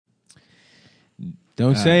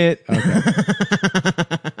Don't say it. Okay.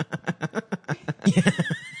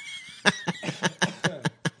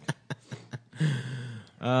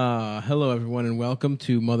 Hello, everyone, and welcome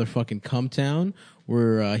to motherfucking Cumtown.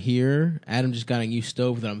 We're here. Adam just got a new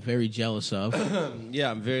stove that I'm very jealous of.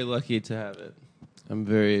 Yeah, I'm very lucky to have it. I'm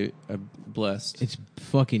very blessed. It's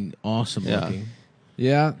fucking awesome looking.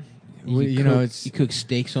 Yeah. You cook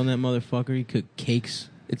steaks on that motherfucker. You cook cakes.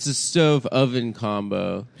 It's a stove oven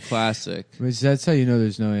combo. Classic. That's how you know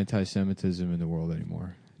there's no anti-Semitism in the world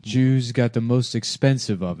anymore. Jews got the most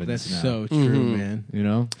expensive ovens That's now. so true, man. You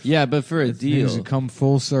know? Yeah, but for a deal. Things have come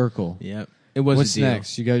full circle. Yep. It was What's a deal.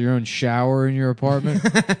 next? You got your own shower in your apartment?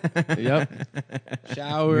 Yep.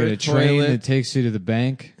 Shower, You got a train toilet. that takes you to the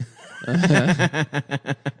bank?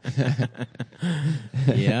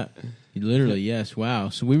 Yeah. Literally, yes. Wow.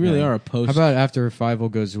 So we really are a post. How about after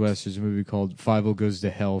Fievel Goes West, there's a movie called Fievel Goes to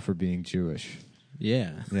Hell for Being Jewish?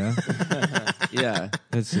 Yeah. Yeah? Yeah.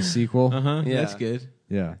 That's the sequel? Uh-huh. Yeah. That's good.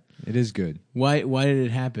 Yeah. It is good. Why did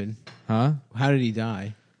it happen? Huh? How did he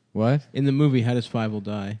die? What? In the movie, how does Fievel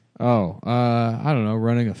die? Oh, I don't know,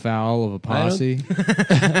 running afoul of a posse.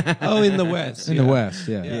 Oh, in the West. In the West,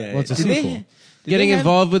 yeah. Yeah. Well, it's a Did sequel. Did Getting they have-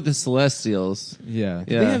 involved with the Celestials. Yeah.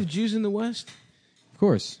 Did they have Jews in the West? Of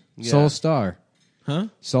course. Yeah. Soul Star. Huh?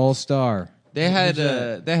 Soul Star. They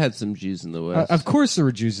had some Jews in the West. Of course there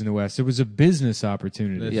were Jews in the West. It was a business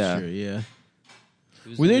opportunity. That's Yeah. true, yeah.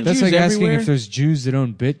 Were there That's Jews like asking everywhere? if there's Jews that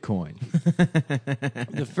own Bitcoin.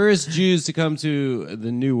 The first Jews to come to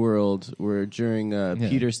the New World were during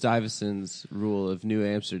Peter Stuyvesant's rule of New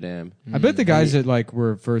Amsterdam. I bet the guys that like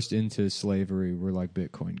were first into slavery were like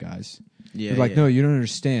Bitcoin guys. Yeah, They're like, no, you don't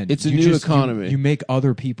understand. It's a You new economy. You make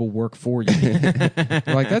other people work for you.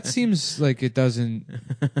 Like, that seems like it doesn't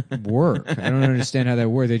work. I don't understand how that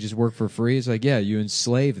works. They just work for free. It's like, yeah, you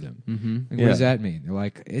enslave them. Mm-hmm. Like, what does that mean? They're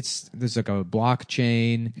like, there's like a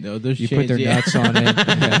blockchain. No, there's you chains, put their nuts on it,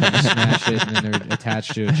 and then you smash it, and then they're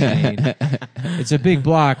attached to a chain. It's a big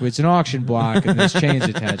block. It's an auction block, and there's chains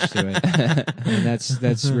attached to it. And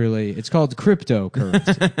that's really, it's called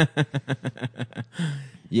cryptocurrency.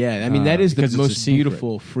 Yeah, I mean, that is the because it's a most secret.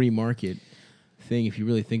 beautiful free market thing if you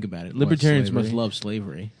really think about it. Libertarians slavery? must love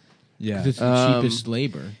slavery. Yeah. Because it's the cheapest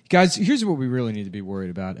labor. Guys, here's what we really need to be worried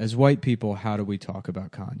about. As white people, how do we talk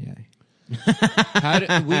about Kanye?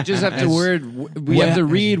 We just have to have to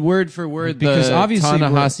read word for word Because the obviously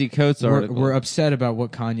Ta-Nehisi Coates article. we're upset about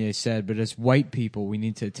what Kanye said, but as white people, we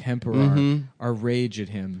need to temper our rage at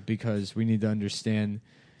him because we need to understand.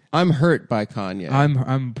 I'm hurt by Kanye.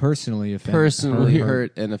 I'm personally offended. personally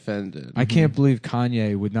hurt and offended. I can't believe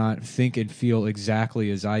Kanye would not think and feel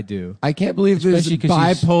exactly as I do. I can't believe this Especially 'cause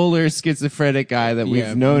he's- bipolar schizophrenic guy that Yeah,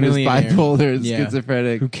 we've known as millionaire. bipolar and Yeah.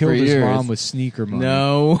 schizophrenic Who killed for his years. mom with sneaker money?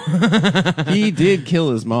 No. He did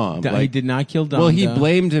kill his mom. He did not kill Donda. Well, he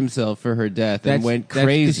blamed himself for her death and went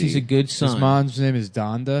crazy. Because he's a good son. His mom's name is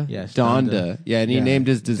Donda. Yes, Donda. Yeah, and he Yeah. named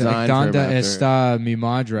his design for him Donda after. está mi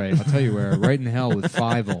madre. I'll tell you where. Right in hell with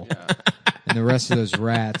Fievel. And the rest of those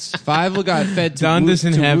rats. Fievel got fed to, Donda's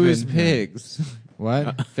in to heaven. Woo's pigs.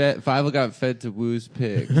 What? Fievel got fed to Woo's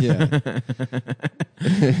pig Yeah.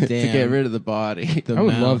 to get rid of the body. The I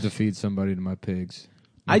would mouth. love to feed somebody to my pigs.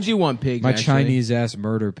 I do want pigs. My actually. Chinese ass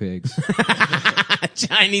murder pigs.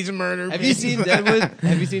 Chinese murder. Have you seen Deadwood?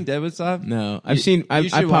 Have you seen Deadwood Stop? No, I've seen. I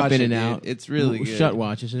should pop watch in it, and dude. out. It's really good. Shut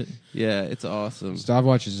watch, is it? Yeah, it's awesome. Stav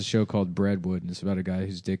watches a show called Breadwood, and it's about a guy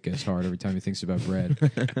whose dick gets hard every time he thinks about bread.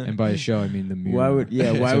 And by a show, I mean the mirror. Why would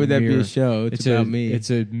It's that be mirror. a show? It's about me. It's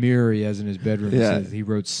a mirror he has in his bedroom. Yeah. That says he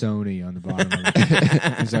wrote Sony on the bottom of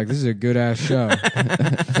it. He's like, this is a good ass show.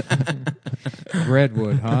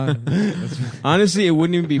 Breadwood, huh? Honestly, it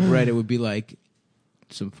wouldn't even be bread. It would be like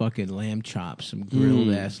some fucking lamb chops, some grilled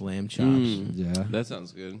ass lamb chops. Yeah. That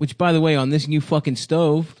sounds good. Which, by the way, on this new fucking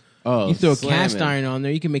stove, you throw a slam cast it. iron on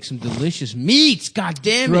there, you can make some delicious meats. God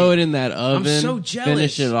damn it! Throw it in that oven. so jealous.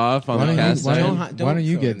 Finish it off on Why the don't cast you, why iron. don't, Don't why don't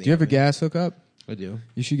you throw it in get? the Do you have a oven. gas hookup? I do.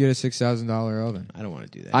 You should get a $6,000 oven. I don't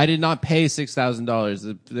want to do that. I did not pay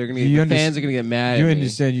 $6,000. They're gonna. You The fans are gonna get mad. You at me.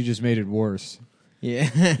 understand? You just made it worse. yeah.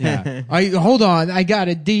 Yeah. Hold on. I got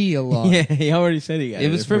a deal on. Yeah, he already said he got it.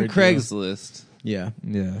 It was from for a deal. Craigslist. Yeah.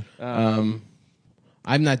 Yeah.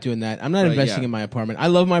 I'm not doing that. I'm not But, investing yeah. in my apartment. I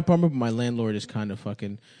love my apartment, but my landlord is kind of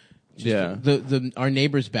fucking. Yeah. Our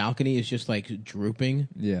neighbor's balcony is just like drooping.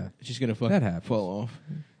 Yeah. It's just gonna That fucking happens. fall off.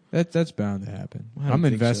 That's bound to happen. I don't I'm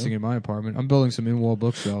think investing so. in my apartment. I'm building some in-wall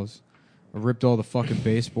bookshelves. I ripped all the fucking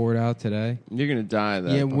baseboard out today. You're gonna die. Of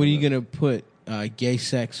that Yeah, what are you apartment. gonna put? Gay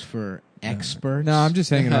sex for experts? No, I'm just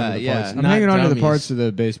hanging on to the Yeah, parts. I'm not hanging on to the dummies. parts of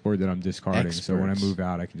the baseboard that I'm discarding. So when I Experts. move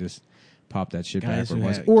out, I can just pop that shit Guys back where who it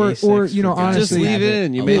was. have Or gay sex you know, for guys. Just honestly, leave it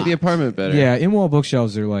in. You a made lot. the apartment better. yeah, in-wall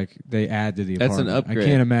bookshelves are like they add to the That's an apartment. upgrade. I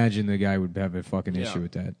can't imagine the guy would have a fucking Yeah. issue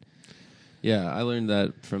with that. Yeah, I learned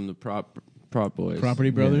that from the prop boys. Property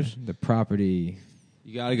Brothers? Yeah, the property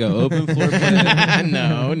You got to go open floor plan.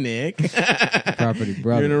 No, Nick. property You're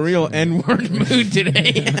brothers. in a real N-word mood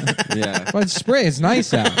today. Yeah, Well, it's spring. It's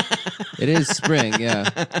nice out. it is spring. Yeah,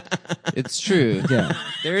 it's true. Yeah.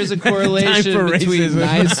 There is a correlation Time for between racism.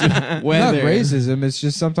 nice Not weather. racism. It's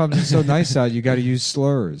just sometimes it's so nice out. You got to use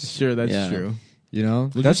slurs. Sure, that's Yeah. true. You know,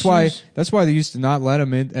 Well, that's just why. use- That's why they used to not let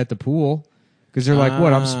them in at the pool because they're like,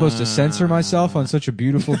 "What? I'm supposed to censor myself on such a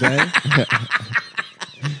beautiful day?"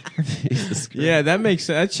 Yeah, that makes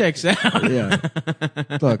sense. That checks out. Yeah.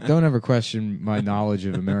 Look, don't ever question my knowledge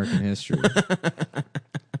of American history.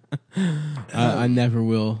 I never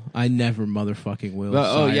will. I never motherfucking will.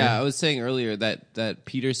 But, Sire. I was saying earlier that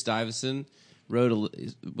Peter Stuyvesant wrote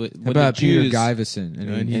what How about the Peter Jews, Guyvesant?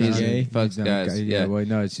 And he's gay? Fucks No, guys. yeah, Yeah. well,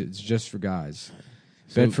 no, it's just for guys.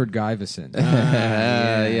 Bedford Guyvesant.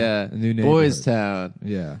 yeah. A new Boys neighborhood. Town.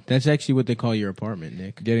 Yeah. That's actually what they call your apartment,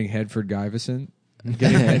 Nick. Getting Headford Guyvesant.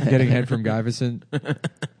 Getting head from Guyvesant.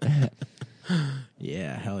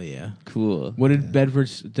 Yeah, hell yeah. Cool. What did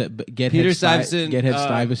Bedford's get Peter head Stuyvesant, get head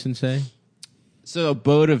Stuyvesant say? So a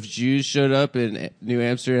boat of Jews showed up in New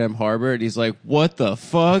Amsterdam Harbor, and he's like, "What the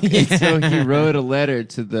fuck?" And so he wrote a letter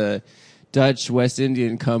to the Dutch West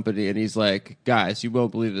Indian Company, and he's like, "Guys, you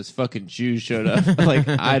won't believe this fucking Jews showed up. Like,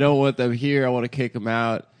 I don't want them here. I want to kick them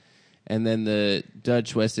out." And then the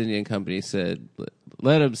Dutch West Indian Company said,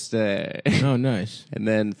 "Let them stay." Oh, nice. And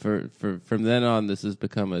then from then on, this has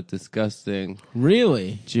become a disgusting.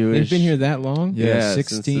 Really? Jewish- They've been here that long? Yeah, since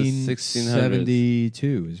the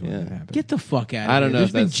 1672 is when Yeah. that happened. Get the fuck out of I here. don't know There's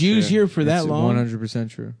if been that's Jews true. here for that It's long? 100%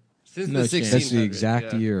 true. Since No the chance. That's the 1600s,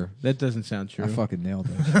 exact yeah. year. That doesn't sound true. I fucking nailed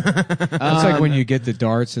it. That's like when you get the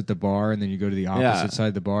darts at the bar and then you go to the opposite side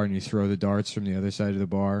of the bar and you throw the darts from the other side of the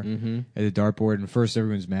bar at the dartboard, and first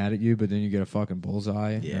everyone's mad at you, but then you get a fucking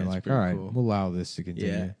bullseye. And Yeah, they're it's like, pretty all right, cool. we'll allow this to continue.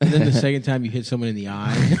 Yeah. And then the second time you hit someone in the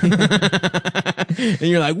eye. And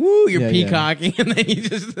you're like, woo, you're Yeah, yeah. peacocking. And then you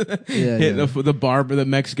just Yeah, hit yeah. the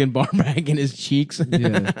Mexican bar back in his cheeks.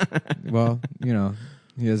 Yeah. Well, you know,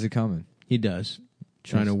 he has it coming. He does.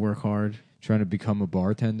 Trying to work hard. Trying to become a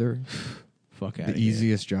bartender, Fuck out the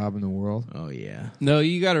easiest job in the world. Oh, yeah. No,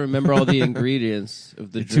 you got to remember all the ingredients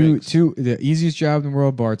of the Two, drinks. the easiest job in the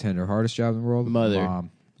world, bartender. Hardest job in the world, Mother. mom.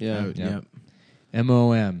 Yeah. Oh, Yeah. Yep.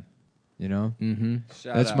 MOM. You know, Mm-hmm.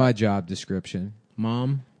 Shout that's out. my job description.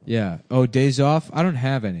 Mom. Yeah. Oh, days off? I don't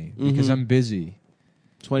have any because I'm busy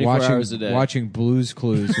 24 watching hours a day. watching Blue's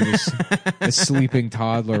Clues with a sleeping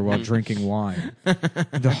toddler while drinking wine.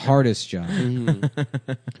 The hardest job.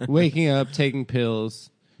 Waking up, taking pills,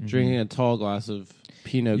 drinking a tall glass of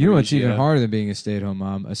Pinot Grigio. You know what's even harder than being a stay-at-home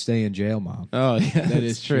mom? A stay-in-jail mom. Oh, yeah, That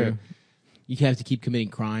is true. You have to keep committing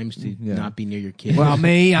crimes to Yeah. not be near your kids. Well,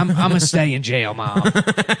 me, I'm a stay-in-jail mom.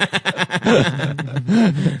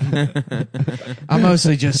 I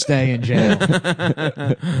mostly just stay in jail.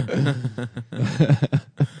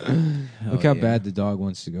 Look how bad the dog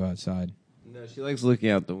wants to go outside No, she likes looking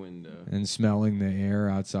out the window. and smelling the air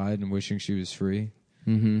outside and wishing she was free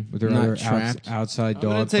Mm-hmm. with her Not other trapped. outside I'm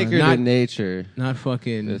gonna dog. take her friends. Not- to nature Not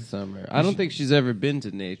fucking. this summer. I don't think she's ever been to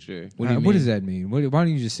nature. What do you What mean? does that mean? Why don't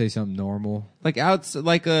you just say something normal? Like outside,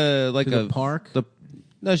 like To the park?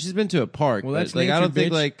 No, she's been to a park. Well, but, that's like nature, I don't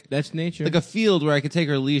think bitch. like That's nature. like a field where I could take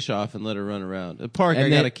her leash off and let her run around. A park, I And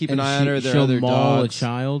gotta then- keep an and eye on her. There are she'll other maul dogs. a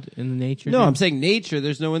child in the nature. No, dude? I'm saying nature.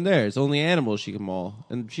 There's no one there. It's only animals she can maul,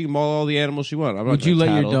 and she can maul all the animals she wants. I'm not Would you gonna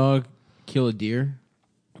let tattle. your dog kill a deer?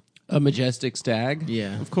 a majestic stag?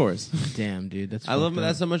 Yeah. of course. Damn, dude, that's. I love fucked up.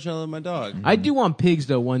 that's how much I love my dog. I do want pigs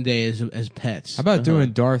though one day as pets. How about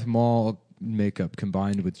doing Darth Maul makeup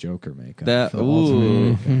combined with Joker makeup? That For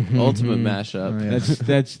ultimate ultimate mashup. Oh,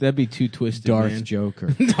 yeah. That'd be too twisted. Darth man. Joker,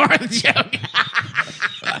 Darth Joker.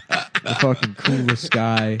 the fucking coolest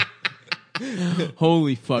guy.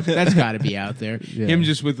 Holy fuck, that's got to be out there. Yeah. Him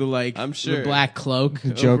just with the I'm sure. the black cloak.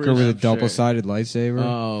 over Joker his- with a I'm sure. double-sided lightsaber.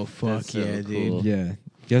 Oh fuck That's so yeah, cool. dude. Yeah.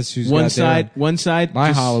 Guess who's One got side, their- one side. my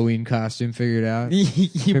just- Halloween costume figured out. you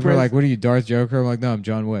People are press- like, "What are you, Darth Joker?" I'm like, "No, I'm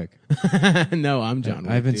John Wick." no, I'm John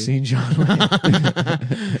Wick. I haven't dude. seen John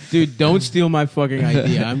Wick. Dude, don't steal my fucking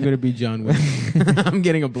idea. I'm gonna be John Wick. I'm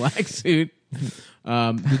getting a black suit.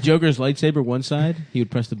 The Joker's lightsaber, one side, he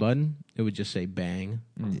would press the button. It would just say bang,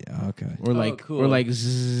 Yeah. Okay. or like, cool. or like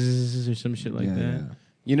zzz, or some shit like Yeah, that. yeah.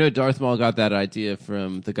 You know, Darth Maul got that idea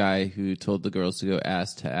from the guy who told the girls to go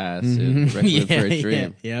ass to ass in Requiem for a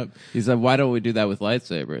Dream. Yep. He's like, why don't we do that with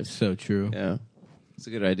lightsabers? So true. Yeah. It's a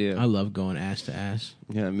good idea. I love going ass to ass.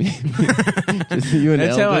 Yeah, me. Just you and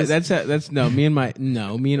Elvis.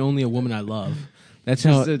 Me and only a woman I love. That's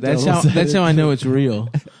Just how. a That's how. double-sided That's how I know it's real.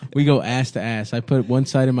 We go ass to ass. I put one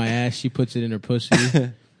side in my ass. She puts it in her pussy.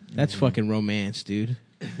 That's fucking romance, dude.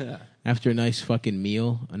 After a nice fucking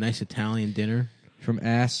meal, a nice Italian dinner. From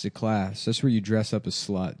ass to class. That's where you dress up a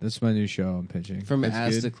slut. That's my new show I'm pitching. From That's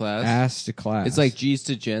ass good. to class. Ass to class. It's like G's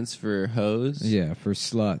to gents for hoes. Yeah, for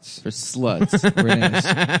sluts. For sluts. We're gonna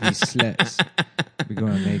these sluts. We're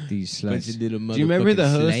gonna make these sluts. Do you remember the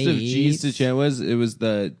host of G's to Gents? It was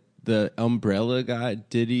the umbrella guy,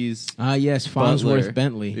 Diddy's. Yes, Farnsworth butler.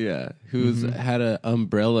 Bentley. Yeah, who's had an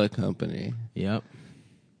umbrella company. Yep.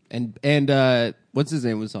 And what's his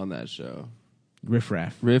name was on that show? Riff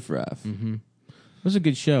Raff. Riff Raff. Mm-hmm. It was a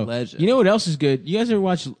good show. Legend. You know what else is good? You guys ever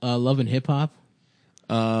watch Love and Hip Hop?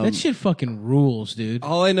 That shit fucking rules, dude.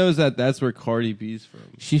 All I know is that's where Cardi B's from.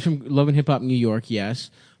 She's from Love and Hip Hop New York,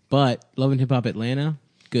 yes. But Love and Hip Hop Atlanta,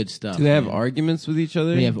 good stuff. Do they have man. arguments with each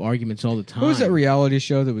other? They have arguments all the time. What was that reality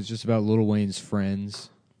show that was just about Lil Wayne's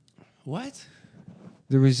friends? What?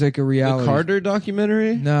 There was like a reality. The Carter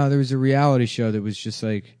documentary? No, there was a reality show that was just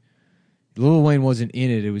like Lil Wayne wasn't in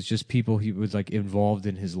it. It was just people he was like involved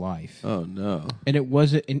in his life. Oh no! And it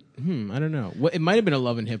wasn't. I don't know. It might have been a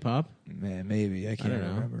Love and Hip Hop. Man, maybe I can't don't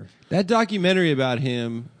know. remember. That documentary about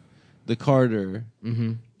him, the Carter,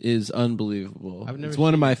 is unbelievable. I've never It's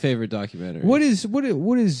one of seen my favorite documentaries. What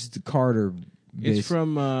is the Carter? It's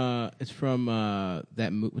from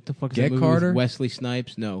that movie. What the fuck is Get that movie Carter? with Wesley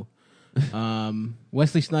Snipes? No.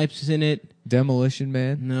 Wesley Snipes is in it. Demolition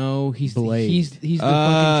Man. No, he's Blade. he's the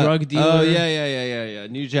fucking drug dealer. Oh yeah.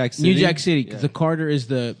 New Jack City. New Jack City. Yeah. The Carter is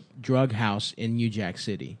the drug house in New Jack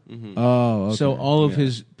City. Oh, okay. So all of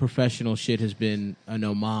his professional shit has been an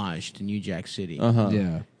homage to New Jack City.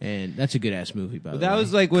 yeah, And that's a good ass movie, by the way. that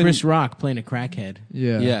was like when Chris Rock playing a crackhead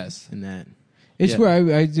yeah. Yes. in that. It's Yeah.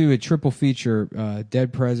 where I do a triple feature: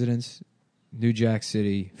 Dead Presidents, New Jack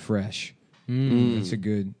City, Fresh. That's a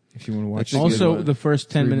good. If you want to watch. That's a good Also, one. the first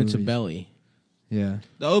 10 3 minutes of movies. Belly. Yeah.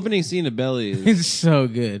 The opening scene of Belly is It's so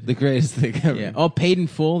good. the greatest thing ever. Yeah. Oh, Paid in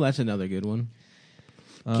Full. That's another good one.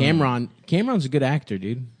 Cameron's a good actor,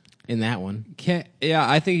 dude. In that one,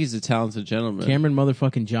 I think he's a talented gentleman. Cameron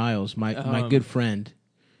motherfucking Giles, my good friend.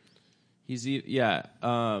 He's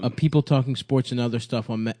A People Talking Sports and Other Stuff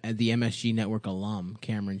on the MSG Network alum,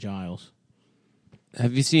 Cameron Giles.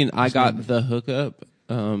 Have you seen I Got the Hookup?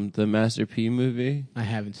 The Master P movie. I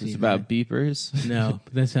haven't seen. It's about that. beepers. No,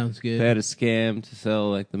 but that sounds They good. had a scam to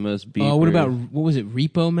sell like the most beepers. Oh, what was it?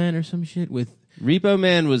 Repo Man or some shit with? Repo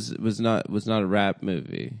Man was not a rap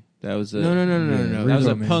movie. That was a No. That was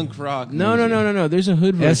Repo a Man. punk rock. No. movie. There's a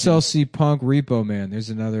hood version. SLC Punk Repo Man. There's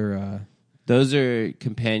another. Those are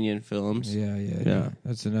companion films. Yeah.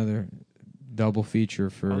 That's another double feeture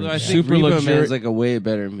for. Although I think Super Repo luxuri- Man's like a way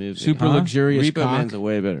better movie. Super luxurious Repo cock. Man's a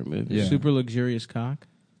way better movie. Yeah. Super luxurious cock.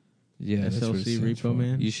 Yeah, that's what it SLC stands Repo for.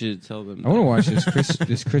 Man. You should tell them. I want to watch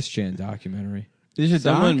this Chris Chan documentary. There's a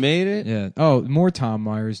Someone doc? made it. Yeah. Oh, more Tom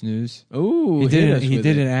Myers news. Ooh, He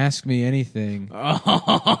didn't ask me anything.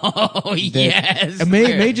 Oh yes. It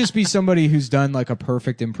may just be somebody who's done like a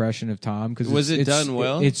perfect impression of Tom. Because Was it done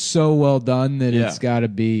well? It's so well done that Yeah. it's got to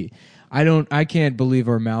be. I can't believe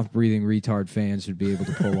our mouth breathing retard fans would be able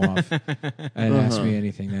to pull off and ask me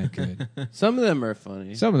anything that good. Some of them are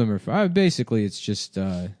funny. Some of them are basically it's just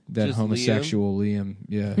that Just homosexual Liam.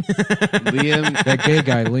 Yeah, Liam, that gay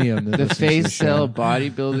guy Liam. that the listens to face the cell show.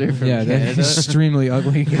 bodybuilder from Yeah, that Canada. extremely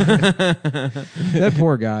ugly guy. That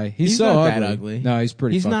poor guy. He's so not ugly. that ugly. No, he's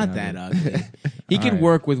pretty. He's fucking not ugly. that ugly. He can right.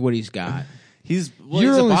 work with what he's got. He's You're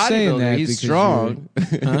he's a only saying bodybuilder. that He's because strong.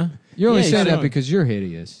 Huh? You're only Yeah, he's saying that strong. because you're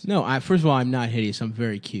hideous. No, first of all, I'm not hideous. I'm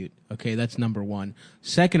very cute. Okay, that's number one.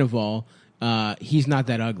 Second of all, he's not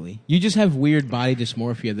that ugly. You just have weird body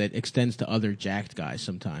dysmorphia that extends to other jacked guys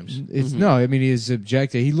sometimes. It's no. I mean, he's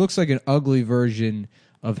objective. He looks like an ugly version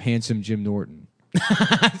of handsome Jim Norton.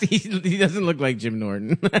 He doesn't look like Jim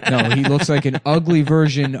Norton. No, he looks like an ugly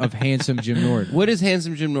version of handsome Jim Norton. What is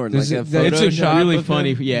handsome Jim Norton? There's Like a a- It's Photoshop a really of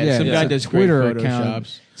funny. him? Yeah, some it's guy a does Twitter great account.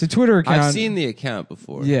 photoshops. It's a Twitter account. I've seen the account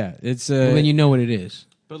before. Yeah, it's Well, then you know what it is.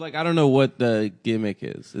 But like I don't know what the gimmick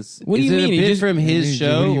is. What do is you it mean? a He bit just- from his what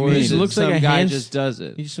show, do you or mean? is He it looks like some a guy hands- just does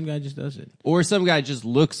it, Some guy just does it. or some guy just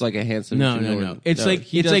looks like a handsome? No, Jim no, Norton? no. It's No, like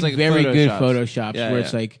he it's does, like very good photoshops. photoshops Yeah, where yeah.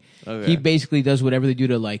 it's like Okay. he basically does whatever they do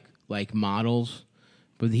to like models,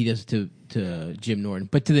 but he does it to Jim Norton,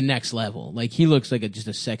 but to the next level. Like he looks like just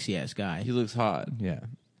a sexy ass guy. He looks hot. yeah.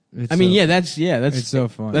 I mean, that's it's so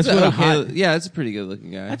fun. That's That's what a okay. hot. Yeah, that's a pretty good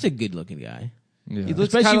looking guy. That's a good looking guy. yeah. He looks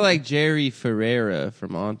Especially- kind of like Jerry Ferrera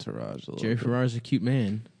from Entourage. A little Jerry bit. Ferrara's a cute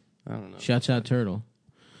man. I don't know. Shouts out Turtle.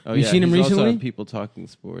 Oh, You seen him he's also recently? on People Talking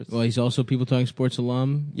Sports. Well, he's also People Talking Sports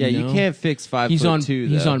alum. Yeah, you know? can't fix 5'2".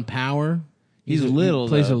 He's though. on Power. He's little, He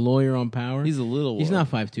plays though. a lawyer on Power. He's a little. He's one. not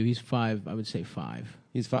 5'2". He's 5. I would say 5.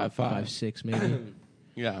 He's 5'5". 5'6", maybe.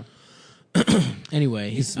 Yeah. Anyway,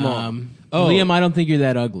 He's small. Liam, I don't think you're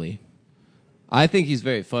that ugly. I think he's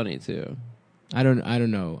very funny too. I don't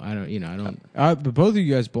know. I don't. But both of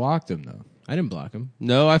you guys blocked him though. I didn't block him.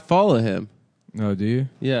 No, I follow him. No, do you?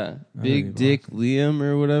 Yeah, I Big think Dick Liam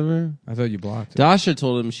or whatever. I thought you blocked him. Dasha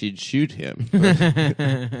told him she'd shoot him,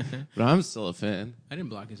 but I'm still a fan. I didn't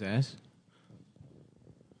block his ass.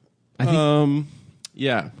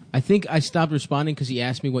 Yeah. I think I stopped responding because he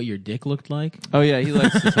asked me what your dick looked like. Oh yeah, he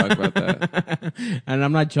likes to talk about that. And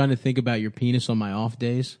I'm not trying to think about your penis on my off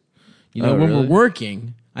days. You know, Oh, when really? we're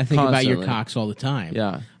working, I think about your Constantly. cocks all the time.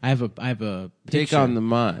 Yeah. I have a Take picture. on the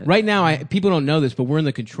mind. Right now, people don't know this, but we're in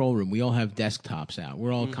the control room. We all have desktops out. We're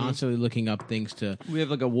Mm-hmm. all constantly looking up things to. We have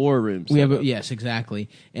like a war room. We have set up. yes, exactly.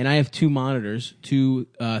 And I have two monitors, two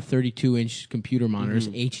 32-inch computer monitors,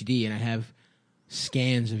 HD, and I have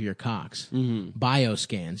scans of your cocks, bio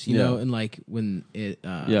scans. You Yeah. know, and like when it,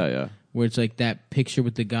 Yeah. where it's like that picture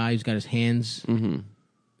with the guy who's got his hands open.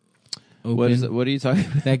 What is it? What are you talking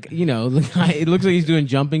about? That you know, the guy, it looks like he's doing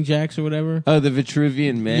jumping jacks or whatever. Oh, the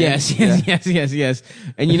Vitruvian Man. Yes.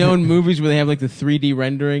 And you know, in movies where they have like the 3D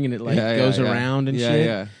rendering and it like goes around and shit.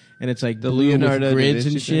 Yeah. And it's like The blue Leonardo with da grids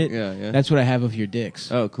Vinci and shit. thing? Yeah. That's what I have of your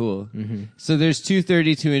dicks. Oh, cool. So there's two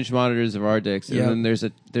 32-inch monitors of our dicks, and Yep. then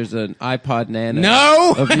there's an iPod Nano.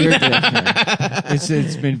 No! Of your dick.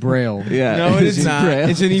 It's been braille. Yeah. No, it is not. Braille.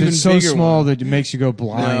 It's an even It's so bigger small one. that it makes you go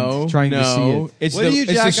blind trying to see it. It's What the, do you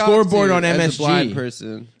it's jack the off scoreboard to on as a blind MSG.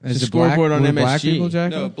 person? It's Is the it black- scoreboard on will black MSG. people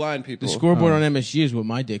jack No, off? blind people. The scoreboard on MSG is what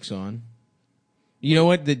my dick's on. You know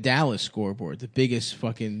what? The Dallas scoreboard, the biggest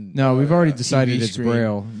fucking. No, we've already decided TV it's screen.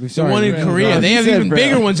 braille. The one in Korea. They have even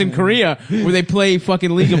bigger ones in Korea where they play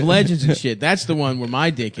fucking League of Legends and shit. That's the one where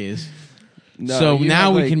my dick is. No, So you now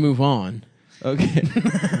have, we like- can move on. Okay.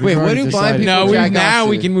 Wait, what already do blind decided. people No, we, jack off now to?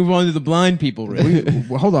 we can move on to the blind people. Rick.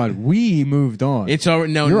 Well, hold on. We moved on. It's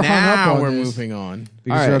already no. You're hung up Now on we're this. moving on.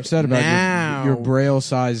 because All you're right. upset about Now. your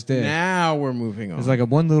braille-sized dick. Now we're moving on. It's like a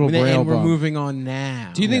one little braille and we're bump. moving on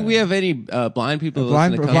now. Do you think we have any blind people that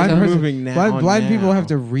Blind, listen to blind, Contact? person- moving now blind, on blind now. people have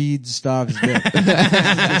to read Stav's dick.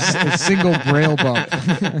 a single braille bump.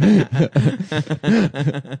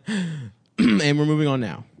 And we're moving on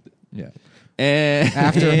now. Yeah. And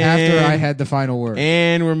After I had the final word.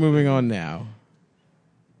 And we're moving on now.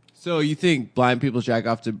 so you think blind people jack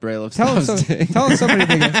off to braille of Telling Stav's dick? somebody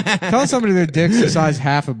their dick's the size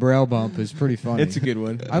half a braille bump is pretty funny. It's a good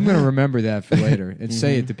one. I'm going to remember that for later and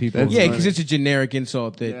say it to people. That's Yeah, funny. because it's a generic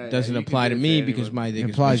insult that Yeah, doesn't you can apply do to it me to because anyone. my dick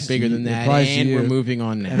is Applies much to bigger you. than that. Applies to And you. we're moving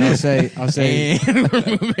on now. And I'll say, And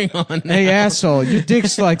we're moving on now. hey asshole, your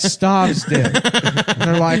dick's like Stav's dick. And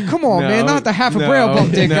they're like, come on, man, not the half a braille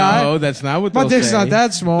bump dick guy. No, that's not what My they'll dick's say. not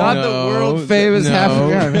that small. Not the world famous half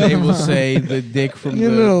a They will say the dick from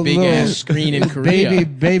You the little- big little ass screen in Korea.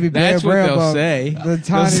 baby That's what braille they'll bump. say. The They'll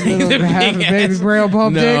tiny say little the half a big baby ass- braille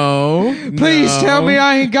bump dick. No. Please no, tell me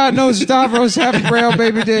I ain't got no Stavros half a braille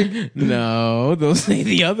baby dick. No, they'll say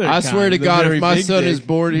the other. I swear to kind, the God, very if my big son dick. is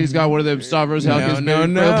born, he's got one of them Stavros Halkins. No,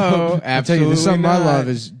 baby braille bump. I'll tell you, absolutely there's something I not. love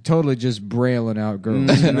is totally just brailing out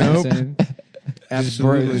girls. You know what I'm saying?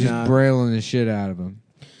 Absolutely just not. brailing the shit out of them.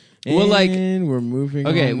 Well, like- And we're moving.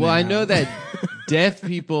 Okay, on well, I now. know that deaf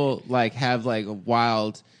people like have like a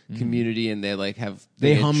wild community, and they like have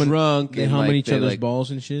they get hum drunk. They and, hum like, on each they, other's like,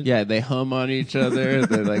 balls and shit. Yeah, they hum on each other.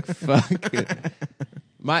 They're like fuck.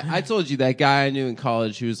 I told you that guy I knew in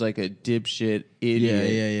college who was like a dipshit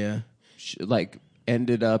idiot. yeah. Like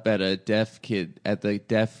ended up at a deaf kid at the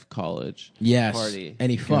deaf college Yes. party.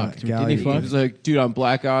 And he fucked. Gal- Did he He fuck? was like, dude, I'm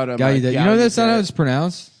blackout. I'm Gallaudet. like, You know that's not how it's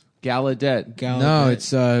pronounced? Gallaudet. No,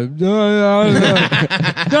 it's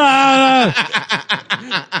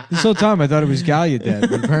this whole time I thought it was Gallaudet,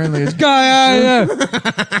 but apparently it's Gallaudet.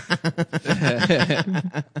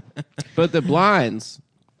 But the blinds.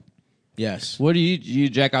 Yes. What do you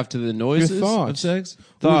jack off to the noises of thoughts. sex? Ooh,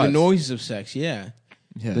 the Thoughts. noises of sex. Yeah.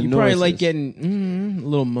 Yeah. The You probably noises. like getting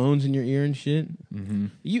little moans in your ear and shit.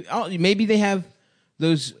 Mm-hmm. Maybe they have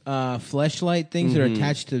those fleshlight things that are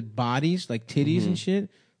attached to bodies, like titties and shit.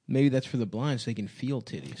 Maybe that's for the blind, so they can feel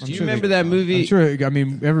titties. Do you remember that movie? I'm sure. I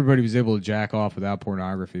mean, everybody was able to jack off without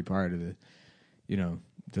pornography prior to the,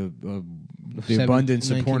 the abundance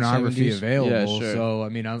of 1970s. pornography available. Yeah, sure. So, I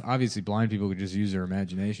mean, obviously, blind people could just use their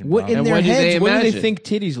imagination. What in And their what do they heads? What do they imagine? think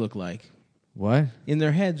titties look like? What? In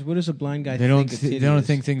their heads, what does a blind guy They don't. think? They don't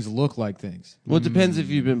think things look like things. Well, it depends if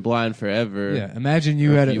you've been blind forever. Yeah. Imagine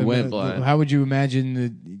you Or had if you went blind. How would you imagine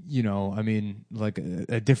the? I mean, like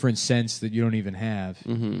a different sense that you don't even have.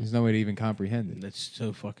 Mm-hmm. There's no way to even comprehend it. That's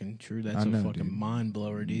so fucking true. That's I know, a fucking dude. mind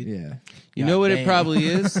blower, dude. Yeah. You know what it damn. probably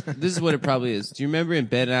is? This is what it probably is. Do you remember in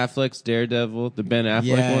Ben Affleck's Daredevil, the Ben Affleck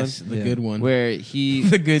Yes, one? the Yeah. good one. Where he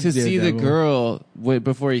The good to see the Daredevil. girl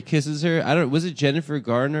before he kisses her. I don't. Was it Jennifer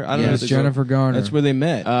Garner? I don't know. Yes, the girl. Jennifer Garner. That's where they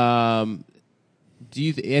met. Do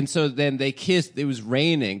you? And so then they kissed. It was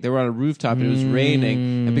raining. They were on a rooftop and it was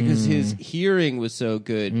raining. And because his hearing was so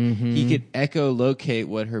good, he could echolocate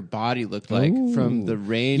what her body looked like from the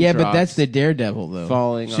rain. yeah, but that's the Daredevil though.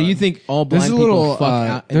 falling So you on- think all blind There's a people little. fuck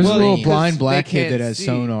out? There's a Well, little because blind they black kid can't that has see.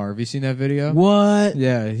 sonar. Have you seen that video? What?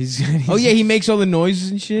 Yeah, he's. Oh yeah, he makes all the noises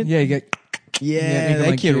and shit. Yeah, you get. Yeah,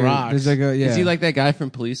 that kid rocks. There's like a, yeah. Is he like that guy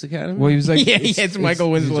from Police Academy? Well, he was like. Yeah, it's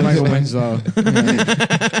Michael Winslow. It's Michael Winslow.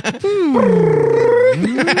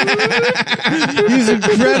 He's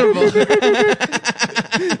incredible.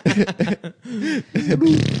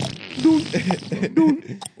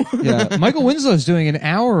 Yeah, Michael Winslow's doing an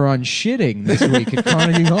hour on shitting this week at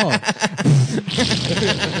Carnegie Hall.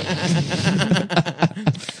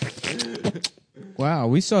 Wow,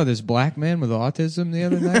 we saw this black man with autism the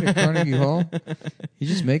other night at Carnegie Hall. He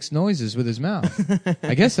just makes noises with his mouth.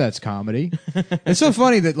 I guess that's comedy. It's so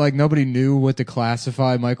funny that like nobody knew what to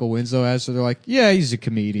classify Michael Winslow as, so they're like, yeah, he's a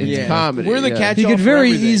comedian. It's comedy. We're the yeah. catch. He could for very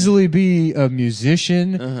everything. easily be a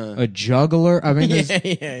musician, a juggler. I mean, Yeah,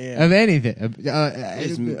 there's- yeah. of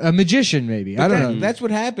anything. A magician, maybe. I don't know. That's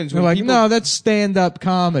what happens. They're When like, people, no, that's stand-up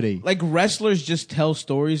comedy. like wrestlers just tell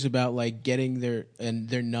stories about like getting their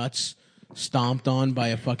nuts stomped on by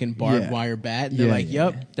a fucking barbed Yeah. wire bat, and they're Yeah, like, yeah,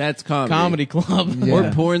 "Yep, That's comedy. comedy club." Yeah.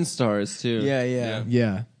 Or porn stars too. yeah.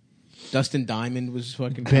 Yeah. Dustin Diamond was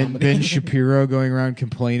fucking Ben comedy. Shapiro going around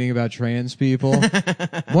complaining about trans people.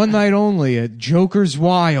 One night only at Joker's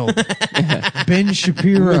Wild. Ben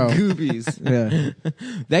Shapiro. Goobies. Yeah.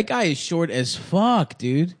 That guy is short as fuck,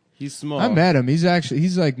 dude. He's small. I met him. He's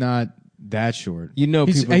like not that short. You know,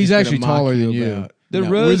 he's people are just actually gonna mock taller than you. about- The No,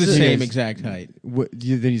 rose we're the is- same exact height.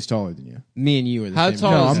 Then he's taller than you. Me and you are the How same.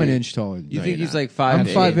 tall No, is I'm an he? inch taller than You you. think you're he's not. like 5'8"? I'm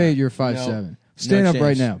 5'8", you're No. 5'7". Stand No up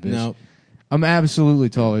right chance. now, bitch. No, I'm absolutely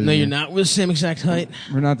taller than no, you. you're not. We're the same exact height.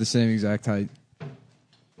 We're not the same exact height.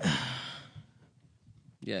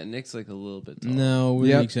 Yeah, Nick's like a little bit taller. No, we're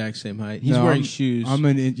Yep. the exact same height. He's No, wearing I'm- shoes.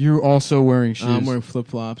 You're also wearing shoes. I'm wearing flip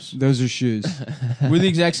flops. Those are shoes. We're the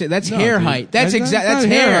exact same. That's No, hair dude. height. That's exact. not That's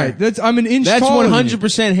hair. height. I'm an inch That's taller than you.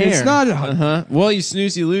 100% hair. It's not. Uh-huh. Well, you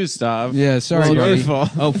snooze, you lose, Stav. Yeah, sorry, It's your buddy. fault.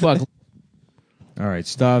 Oh fuck. All right,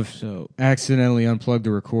 Stav So accidentally unplugged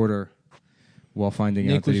the recorder while finding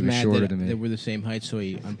out Nick that was he was mad shorter that, than me. that we're the same height, so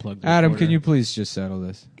he unplugged. The Adam, recorder. can you please just settle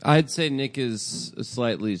this? I'd say Nick is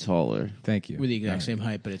slightly taller. Thank you. We're the exact All right. same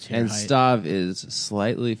height, but it's hair And height. Stav is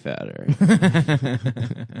slightly fatter.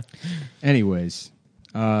 Anyways,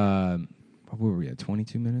 what were we at?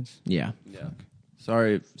 22 minutes? Yeah. Yeah.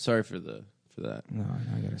 Sorry for that. No,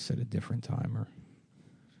 I gotta set a different timer.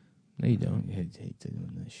 No, you don't. I hate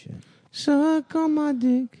doing this shit. Suck on my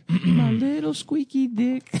dick, my little squeaky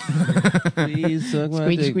dick. Please suck my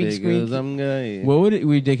Squeak, dick squeak, because squeak. I'm gay. What would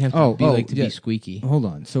we dick have to Oh, be oh, like to yeah. be squeaky? Hold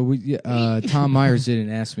on. So Tom Myers didn't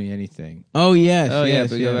ask me anything. Oh yes. Oh yeah, yes,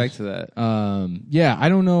 but yes. go back to that. Yeah, I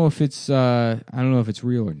don't know if it's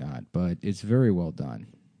real or not, but it's very well done.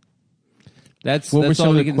 That's What were some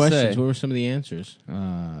all of we the can questions? say. What were some of the answers?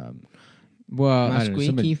 Well, My I don't know.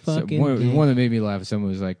 squeaky fucking dick. One that made me laugh.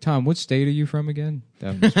 Someone was like, "Tom, what state are you from again?"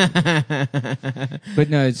 That was but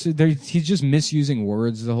no, he's just misusing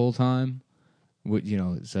words the whole time.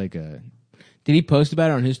 It's like a. Did he post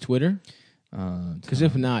about it on his Twitter? Because Tom,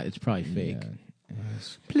 if not, it's probably fake. yeah,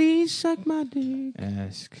 Please suck my dick,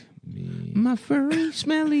 ask me my furry,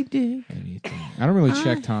 smelly dick. anything. I don't really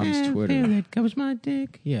check I Tom's have Twitter. hair that covers my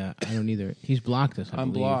dick. Yeah, I don't either. He's blocked us. I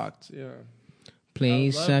I'm believe. blocked. Yeah.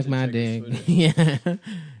 Please I would love suck to my check his dick. Yeah,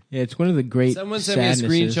 yeah. It's one of the great. Someone sent me a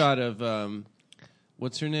sadnesses. screenshot of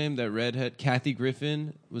what's her name? That redhead, Kathy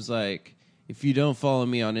Griffin, was like, "If you don't follow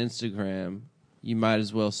me on Instagram, you might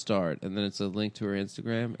as well start." And then it's a link to her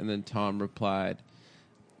Instagram, and then Tom replied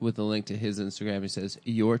with a link to his Instagram. He says,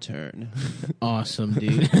 "Your turn." Awesome,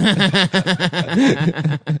 dude.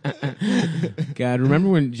 God, remember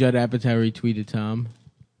when Judd Apatow retweeted Tom?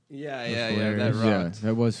 Yeah, hilarious. that Yeah, rocked.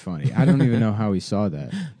 that was funny. I don't even know how he saw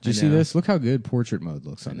that. Did you I see know. this? Look how good portrait mode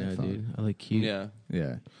looks I on know, that phone. dude. I look cute. Yeah.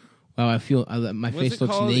 Yeah. Wow, I feel my What's face it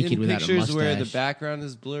looks called naked in without a pictures mustache. where the background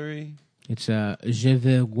is blurry? It's Je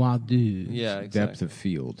vais voir du. Yeah, exactly. Depth of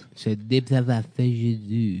field. C'est depth of la fait je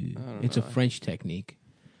du. I don't It's a know. French technique.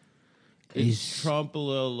 is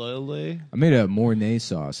Trompolole. I made a Mornay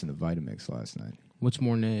sauce in the Vitamix last night. what's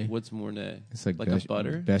Mornay? What's Mornay? It's like a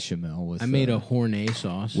butter? bechamel with. I made a Hornay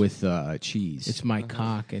sauce with cheese. It's my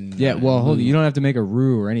cock and yeah. Well, hold on. lube. You don't have to make a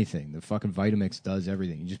roux or anything. The fucking Vitamix does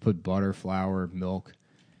everything. You just put butter, flour, milk,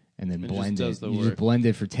 and then blend just does it. the You work. just blend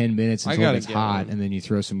it for 10 minutes I until gotta it's get hot, one. and then you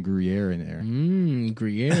throw some Gruyere in there.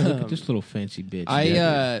 Gruyere. Look at this little fancy bitch.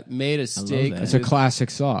 I made a steak. that. It's a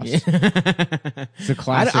classic sauce. It's a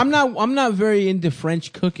classic. I'm not very into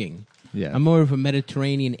French cooking. Yeah. I'm more of a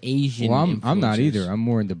Mediterranean Asian. Well, I'm not influences. either. I'm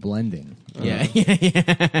more into blending. Yeah.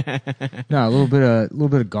 No, a little bit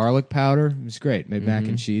of garlic powder. It was great. Made mac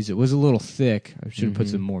and cheese. It was a little thick. I should have put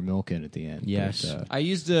some more milk in at the end. Yes. But, I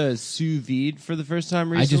used a sous vide for the first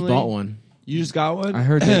time recently. I just bought one. You just got one? I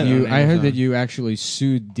heard that you. On I heard Amazon. that you actually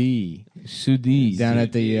sued D Sous down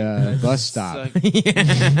at the bus stop.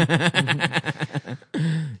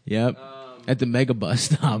 Yep. At the mega bus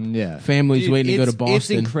stop. Yeah. Families Dude, waiting to go to Boston. It's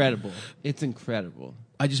incredible. It's incredible.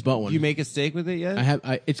 I just bought one. Do you make a steak with it yet? I have.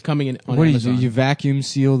 It's coming in on What do you Amazon. do? You vacuum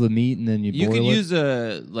seal the meat and then you You boil could it? use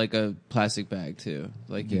a plastic bag too.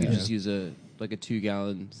 Like you could Yeah. just use a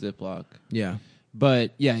 2-gallon Ziploc. Yeah.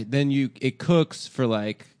 But yeah, then it cooks for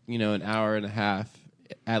an hour and a half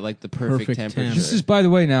at like the perfect Perfect temperature. temp. This is, by the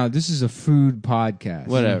way, now this is a food podcast.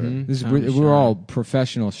 Whatever. This is, Tommy we're Shy. all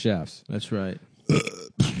professional chefs. That's right.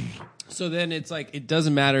 So then it's like it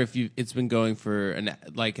doesn't matter if it's been going for an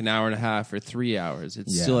hour and a half or 3 hours.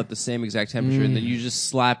 It's Yeah. still at the same exact temperature, and then you just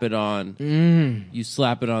slap it on. You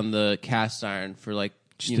slap it on the cast iron for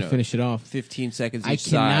Just to finish it off. 15 seconds. I each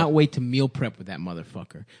cannot side. wait to meal prep with that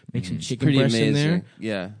motherfucker. Make some chicken Pretty breasts amazing. in there.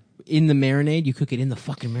 Yeah. In the marinade. You cook it in the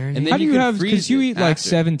fucking marinade. And then How do you can have? freeze Because you it eat like after.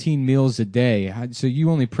 17 meals a day. So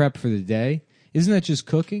you only prep for the day. Isn't that just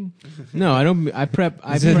cooking? no, I don't. I prep.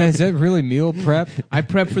 Is that really meal prep? I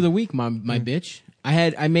prep for the week, my bitch.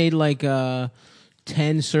 I made 10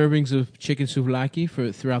 servings of chicken souvlaki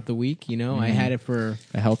for throughout the week. You know, I had it for.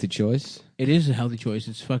 A healthy choice. It is a healthy choice.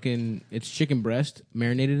 It's chicken breast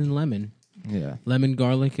marinated in lemon, Yeah. lemon,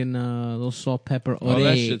 garlic, and a little salt, pepper,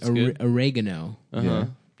 that shit's good. oregano. Uh-huh.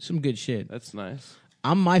 Some good shit. That's nice.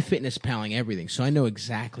 I'm my fitness paling everything, so I know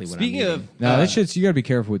exactly what Speaking I'm of eating. No, that shit's, you gotta be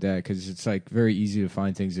careful with that because it's like very easy to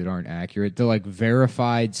find things that aren't accurate. The like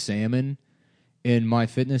verified salmon in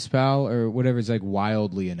MyFitnessPal or whatever is like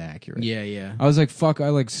wildly inaccurate. Yeah. I was like, fuck, I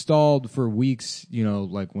like stalled for weeks,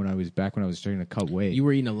 like when I was starting to cut weight. You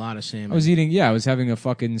were eating a lot of salmon. I was having a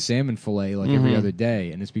fucking salmon fillet like every other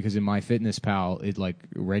day, and it's because in MyFitnessPal it like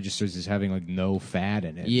registers as having like no fat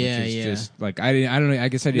in it. Yeah, which is yeah. just like I don't know. I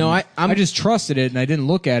guess I didn't. No, I just trusted it and I didn't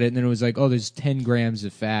look at it, and then it was like, oh, there's 10 grams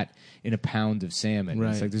of fat in a pound of salmon. Right.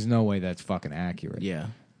 It's like there's no way that's fucking accurate. Yeah.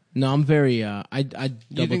 No, I'm very. I You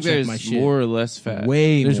double think check there's my shit. more or less fat?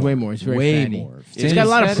 There's way more. It's very way fatty. more. It's got a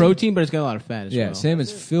lot of protein, but it's got a lot of fat as Yeah, well.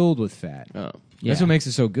 salmon's filled with fat. Oh. Yeah. That's what makes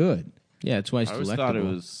it so good. Yeah, that's why it's I always delectable. thought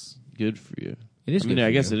it was good for you. It is I mean, good I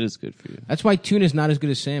for guess you. it is good for you. That's why tuna is not as good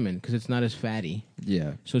as salmon because it's not as fatty,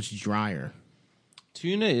 Yeah. so it's drier.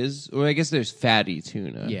 Tuna is, or I guess there's fatty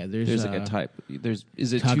tuna. Yeah, there's, like a type.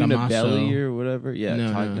 Is it tuna Tagamaso. belly or whatever? Yeah, No,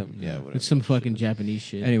 yeah, whatever. It's some fucking Japanese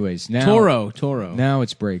shit. Anyways, now Toro. Now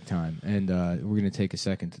it's break time, and we're going to take a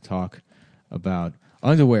second to talk about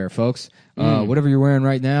underwear, folks. Whatever you're wearing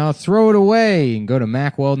right now, throw it away and go to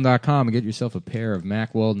MacWeldon.com and get yourself a pair of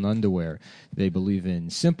Mack Weldon underwear. They believe in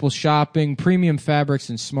simple shopping, premium fabrics,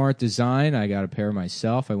 and smart design. I got a pair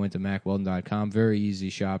myself. I went to MacWeldon.com. Very easy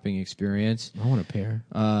shopping experience. I want a pair.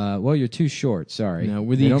 Well, you're too short. Sorry. No,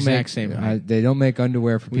 we're the They don't exact make- same height. They don't make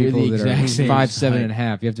underwear for We're people the that are exact same 5'7" height. and a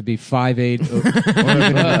half. You have to be 5'8" or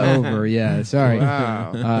even over. Yeah, sorry.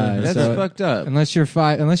 Wow, that's so- fucked up. Unless you're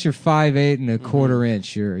 5'8" and a quarter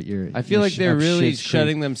inch, you're. I feel like they're have really shit's creek.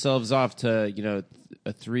 shutting themselves off to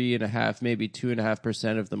a 3.5, maybe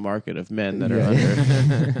 2.5% of the market of men that are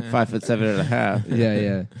under 5'7.5".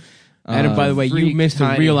 Yeah. Adam, by the way, you freak missed a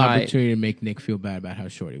tiny real height. opportunity to make Nick feel bad about how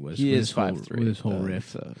short he was. He with is his whole- 5'3", with his whole though, riff.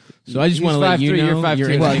 so- So I just He's want to let you 5'3", know you're 5'3". your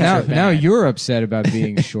Well, instincts now are bad. you're upset about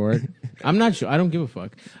being short. I'm not sure. I don't give a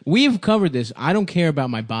fuck. We've covered this. I don't care about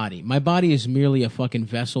my body. My body is merely a fucking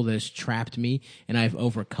vessel that has trapped me, and I've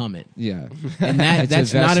overcome it. Yeah, And that's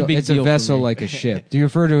It's a not a vessel- big It's deal a for vessel me. like a ship. Do you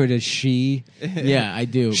refer to it as she? Yeah, I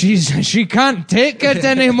do. She can't take it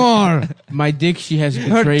anymore. My dick, she has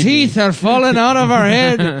Her betrayed teeth me. are falling out of her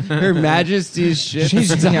head. Her Majesty's ship. She's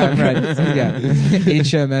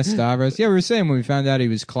HMS Stavros. Yeah, we were saying when we found out he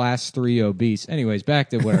was class 3 obese. Anyways, back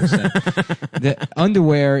to what I was saying. The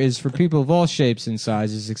underwear is for people of all shapes and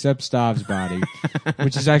sizes except Stav's body,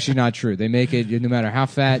 which is actually not true. They make it no matter how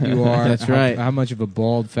fat you are. That's right. How much of a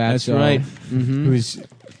bald fat That's fatso right. who's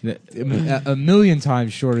a million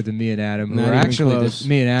times shorter than me and Adam, who Not are even actually close.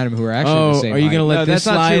 me and Adam, who are actually the same. Are you going to height. let No, this that's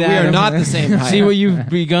not slide? true. We are Adam? not the same height. See what you've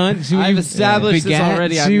begun. See what I've you've established this begat?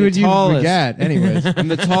 already. See I'm what the you tallest. begat. Anyways, I'm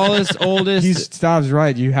the tallest, oldest. Stav's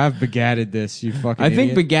right. You have begatted this. You fucking. I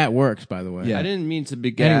think idiot. begat works, by the way. Yeah. I didn't mean to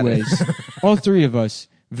begat. Anyways, all three of us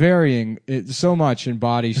varying so much in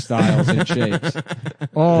body styles and shapes.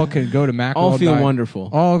 All can go to Mack All Weldon. feel wonderful.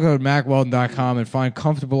 All go to MackWeldon.com and find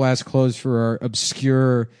comfortable ass clothes for our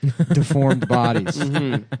obscure, deformed bodies.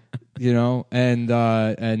 You know, and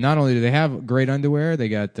not only do they have great underwear, they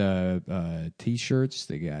got t-shirts,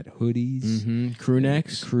 they got hoodies, Crew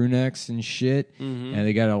necks. and shit, and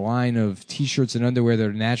they got a line of t-shirts and underwear that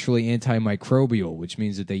are naturally antimicrobial, which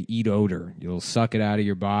means that they eat odor. You'll suck it out of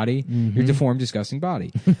your body, your deformed, disgusting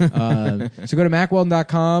body. So go to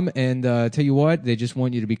MackWeldon.com and tell you what, they just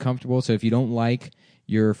want you to be comfortable. So if you don't like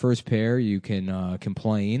your first pair, you can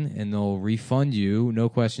complain, and they'll refund you. No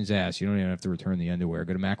questions asked. You don't even have to return the underwear.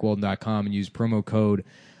 Go to MackWeldon.com and use promo code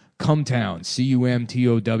CUMTOWN,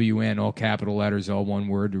 CUMTOWN, all capital letters, all one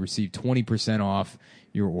word, to receive 20% off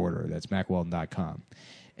your order. That's MackWeldon.com.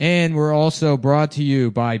 And we're also brought to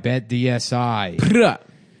you by BetDSI.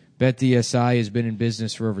 BetDSI has been in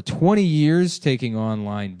business for over 20 years, taking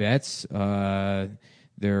online bets. They're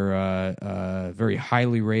very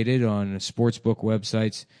highly rated on sportsbook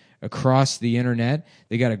websites across the internet.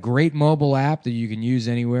 They got a great mobile app that you can use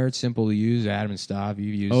anywhere. It's simple to use. Adam and Stav,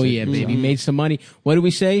 you've used it. Oh, yeah, baby. Made some money. What did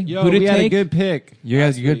we say? Yo, Who did we had a take? good pick. You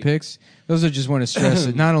guys last good week. picks? Those are just want to stress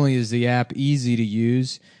that not only is the app easy to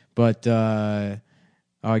use, but I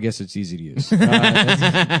guess it's easy to use. That's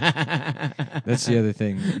the other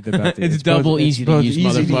thing about the. It's double easy to use,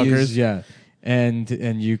 motherfuckers. Yeah, and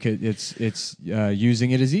you could it's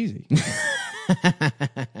using it is easy.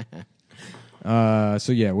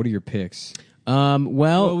 So yeah, what are your picks?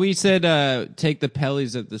 Well, we said take the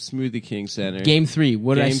Pellies at the Smoothie King Center. Game 3.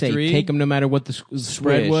 What did I Game say? 3? Take them no matter what the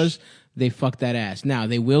spread Swish. was. They fucked that ass. Now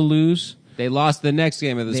they will lose. They lost the next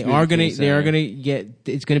game of the They Smoothie are gonna. King They are Center. gonna get.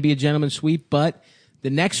 It's gonna be a gentleman's sweep. But the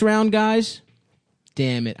next round, guys.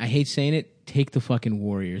 Damn it! I hate saying it. Take the fucking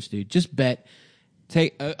Warriors, dude. Just bet.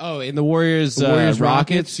 Take in the Warriors, Warriors Rockets.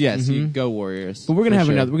 Rockets? Yes, you go Warriors. But we're gonna for have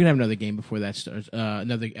sure. another. We're gonna have another game before that starts.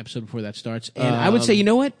 Another episode before that starts. And I would say, you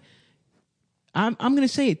know what? I'm gonna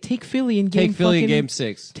say it. Take Philly in game. Take Philly in fucking- Game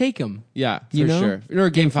 6. Take them. Yeah, for You know? sure. Or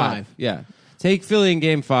Game 5. 5. Yeah, take Philly in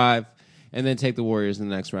Game 5, and then take the Warriors in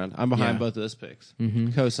the next round. I'm behind Yeah. both of those picks.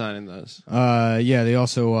 Co-signing those. Yeah, they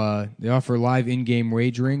also they offer live in-game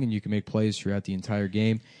wagering, and you can make plays throughout the entire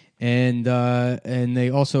game. And they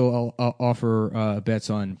also offer bets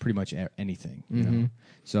on pretty much anything. You know?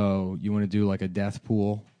 So you want to do like a death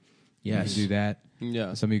pool? Yes. You can do that.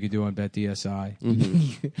 Yeah. Something you could do on BetDSI.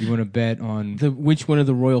 You want to bet on Which one of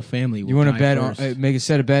the royal family? You want to bet first? on make a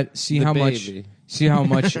set a bet. See The how baby.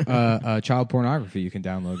 much child pornography you can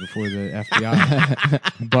download before the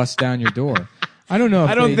FBI busts down your door. I don't know.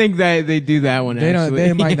 If I don't think that they do that one. they don't. Actually.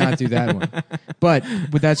 They might not do that one, but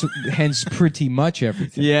that's hence pretty much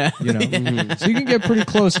everything. Yeah. You know, so you can get pretty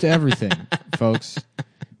close to everything, folks.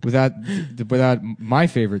 Without my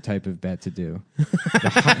favorite type of bet to do,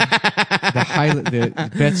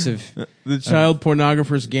 the bets of The child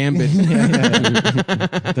pornographer's gambit.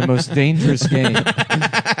 the most dangerous game.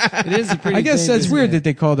 It is a pretty. I guess that's dangerous weird game. that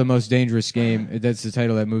they call it the most dangerous game. That's the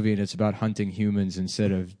title of that movie, and it's about hunting humans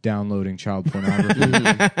instead of downloading child pornography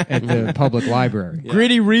at the public library.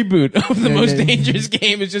 Gritty reboot of the Yeah, most yeah. dangerous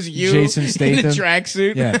game. It's just you Jason in a Statham.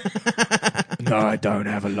 tracksuit. Yeah. No, I don't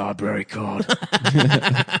have a library card.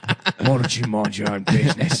 Why don't you mind your own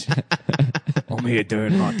business? I'm here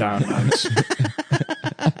doing my downloads.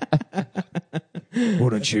 Why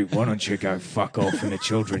don't you go fuck off in the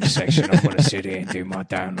children's section? I want to sit here and do my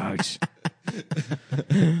downloads.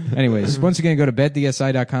 Anyways, once again, go to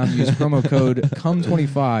betdsi.com, use promo code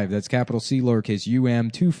CUM25, that's capital C, lowercase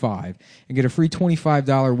UM25, and get a free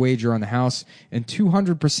 $25 wager on the house and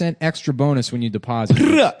 200% extra bonus when you deposit.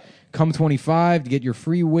 CUM25 to get your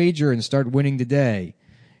free wager and start winning today.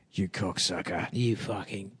 You cocksucker. You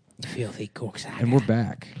fucking filthy cocksucker. And we're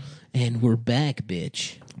back. And we're back,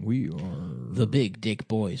 bitch. We are... The big dick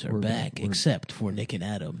boys are back, except for Nick and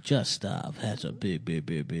Adam. Just has a big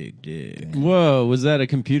dick. Whoa, was that a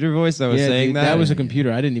computer voice that was saying dude, that? that was a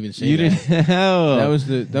computer. I didn't even say You that. didn't. Oh, That was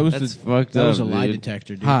the. That's fucked That up, was a lie dude.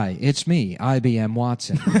 detector, dude. Hi, it's me, IBM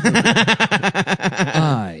Watson.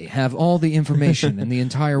 I have all the information in the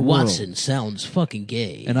entire world. Watson sounds fucking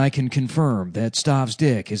gay. And I can confirm that Stav's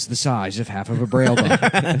dick is the size of half of a braille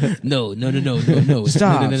button. No.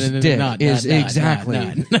 Stav's dick is exactly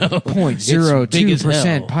no. It's big as 0.02%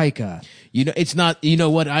 hell. pica. You know, it's not. You know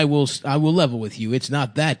what? I will level with you. It's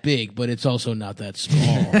not that big, but it's also not that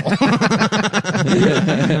small.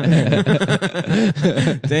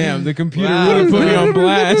 Damn, the computer really put me on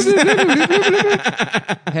blast.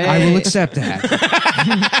 Hey. I will accept that.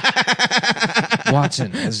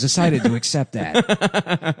 Watson has decided to accept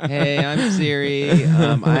that. Hey, I'm Siri.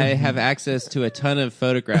 I have access to a ton of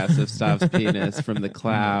photographs of Stav's penis from the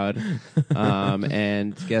cloud.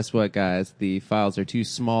 And guess what, guys? The files are too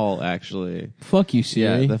small, actually. Fuck you,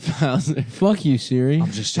 Siri. Yeah, the files are... Fuck you, Siri.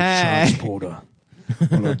 I'm just a transporter.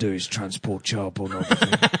 All I do is transport child pornography.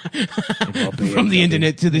 From the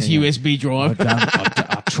internet to this USB drive.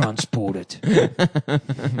 I transport it.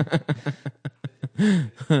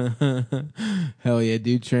 Hell yeah,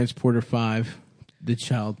 dude. Transporter 5. The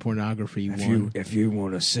child pornography one. If you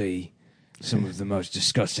want to see some of the most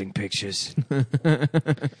disgusting pictures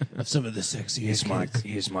of some of the sexiest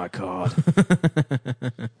here's my card.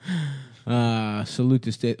 Salute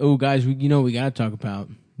to state. Oh, guys, we got to talk about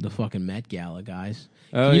the fucking Met Gala, guys.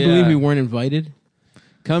 Oh, Can you believe we weren't invited?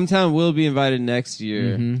 Cumtown will be invited next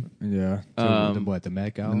year. Mm-hmm. Yeah. The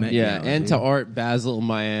Met Gala? The Met Yeah, Gala, and dude. to Art Basel,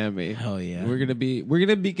 Miami. Hell yeah. We're gonna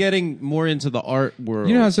be getting more into the art world.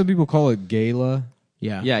 You know how some people call it gala?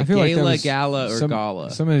 Yeah. Yeah, I feel like that gala, was gala, or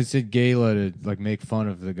gala. Somebody said gala to like make fun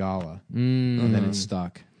of the gala, and then it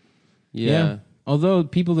stuck. Yeah. Although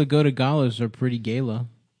people that go to galas are pretty gala.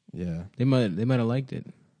 Yeah. They might have liked it.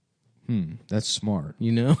 That's smart.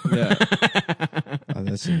 You know? Yeah.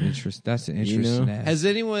 That's an interesting ass. Has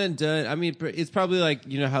anyone done? I mean, it's probably like,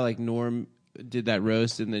 you know how like Norm did that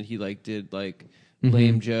roast and then he like did like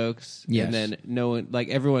lame jokes. Yes. And then no one, like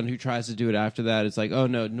everyone who tries to do it after that, it's like, oh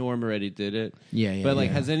no, Norm already did it. Yeah. But like,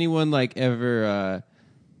 has anyone like ever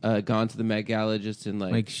gone to the Met Gala just in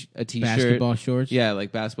like a t-shirt, basketball shorts? Yeah,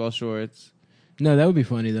 like basketball shorts. No, that would be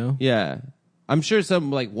funny though. Yeah, I'm sure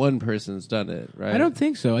one person's done it. Right? I don't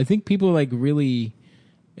think so. I think people are like really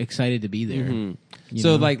excited to be there.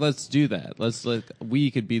 So know? like, let's do that. We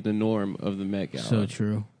could be the norm of the Met Gala. So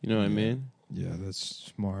true. You know what I mean? Yeah,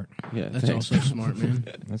 that's smart. Yeah, That's thanks. also smart, man.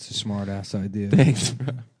 That's a smart ass idea. Thanks,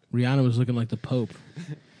 bro. Rihanna was looking like the Pope.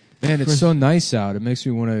 Man, it's so nice out. It makes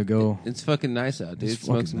me want to go. It's fucking nice out, dude. It's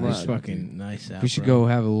Smoke fucking some nice. loud. It's fucking nice out. We should bro. go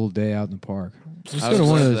have a little day out in the park. Let's I go to would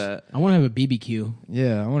one of love those. that. I want to have a BBQ.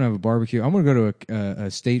 Yeah, I want to have a barbecue. I want to go to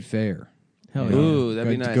a state fair. Hell yeah. Ooh, that'd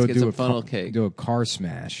be Go- nice. go Get do some a funnel car- cake. Do a car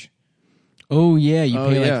smash. Oh yeah, you Oh,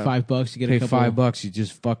 pay yeah. like $5 to get Pay a couple. $5, you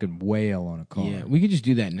just fucking wail on a car. Yeah, we could just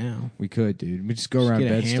do that now. We could, dude. We just go Just around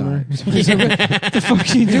get a hammer. Bed-Stuy. What the fuck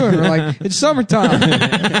are you doing? We're like, it's summertime.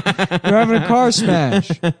 We're having a car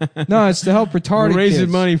smash. No, it's to help retarded We're raising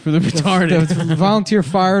kids. money for the retarded. The volunteer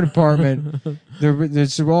fire department.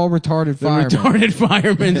 It's all retarded The firemen. Retarded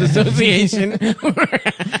Firemen's Association.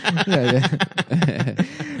 Yeah.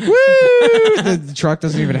 Woo! The truck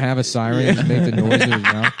doesn't even have a siren. It just make the noise in his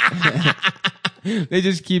mouth. They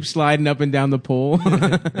just keep sliding up and down the pole.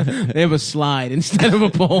 They have a slide instead of a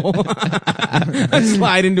pole. A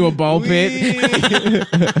slide into a ball pit.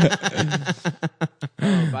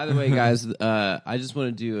 Oh, by the way, guys, I just want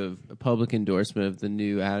to do a public endorsement of the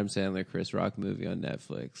new Adam Sandler Chris Rock movie on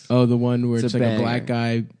Netflix. Oh, the one where It's it's, a like banger. a black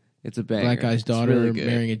guy, It's a banger. black guy's It's daughter really good.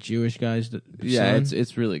 marrying a Jewish guy's Yeah, son.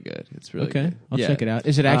 it's really good. It's really Okay, good. I'll Yeah. check it out.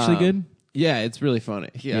 Is it actually good? Yeah, it's really funny.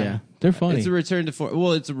 Yeah. They're funny. It's a return to form.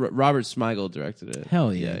 Well, Robert Smigel directed it.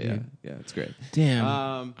 Hell yeah, yeah, dude. yeah. It's great.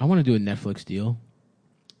 Damn, I want to do a Netflix deal.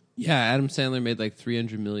 Yeah, Adam Sandler made like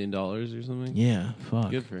 $300 million or something. Yeah,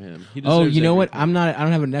 fuck. Good for him. He Oh, deserves you know what? everything. I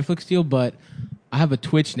don't have a Netflix deal, but I have a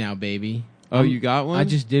Twitch now, baby. Oh, you got one? I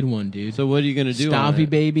just did one, dude. So what are you gonna do? on Stavy it?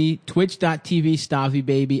 baby, twitch.tv Stavy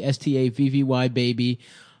baby, STAVVY baby.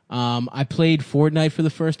 I played Fortnite for the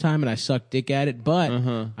first time and I sucked dick at it, but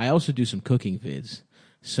I also do some cooking vids.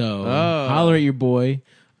 So holler at your boy.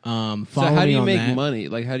 So Follow how do me you on make that. money?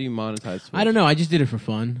 Like, how do you monetize Twitch? I don't know. I just did it for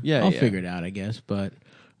fun. Yeah, I'll yeah. figure it out, I guess. But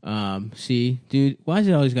see, dude, why is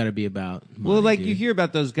it always got to be about money, Well, like dude? you hear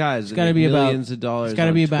about those guys. It's got to be about millions of dollars. It's got to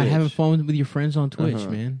on be about Twitch. having fun with your friends on Twitch,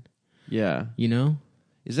 man. Yeah. You know,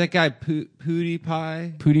 Is that guy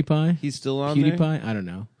PewDiePie? PewDiePie, He's still on there? PewDiePie. I don't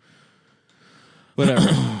know. Whatever.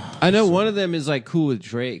 I know one of them is like cool with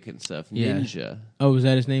Drake and stuff. Yeah. Ninja. Oh, was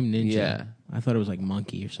that his name? Ninja. Yeah. I thought it was like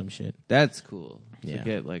Monkey or some shit. That's cool. Yeah. To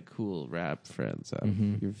get like cool rap friends out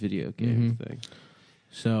of your video game thing.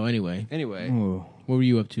 So anyway, Anyway, Ooh. What were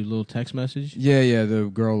you up to? Little text message? Yeah. The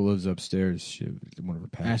girl who lives upstairs. One of her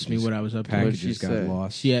packages. Asked me what I was up to. Packages What'd she got say?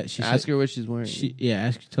 lost. She Ask her what she's wearing.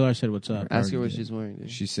 tell her I said what's up. Ask her what she's wearing. Dude.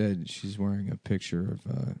 She said she's wearing a picture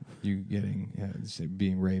of you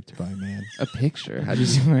being raped by a man. A picture? How do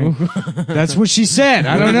She's you wearing, that's what she said.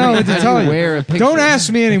 I don't know what to tell you. wear a picture? Don't ask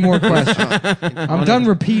me any more questions. I'm done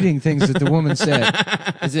repeating things that the woman said.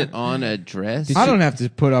 Is it on a dress? I don't have to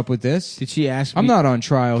put up with this. Did she ask me? I'm not on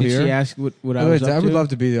trial Did here. she ask what I was up to? I would love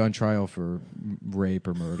to be on trial for rape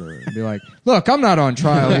or murder. And be like, look, I'm not on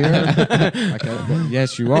trial here.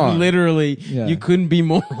 Yes, you are. Literally, Yeah. you couldn't be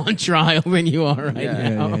more on trial than you are right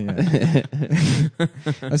now. Yeah.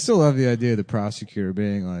 I still love the idea of the prosecutor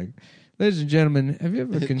being like, ladies and gentlemen, have you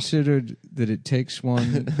ever considered that it takes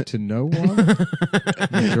one to know one? And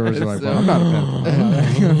the jurors are like, well, I'm not a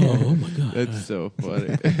pedophile. Oh my god. That's so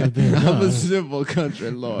funny. I'm a simple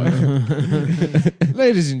country lawyer.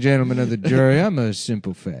 Ladies and gentlemen of the jury, I'm a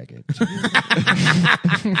simple faggot.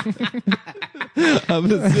 I'm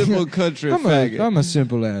a simple country faggot. I'm a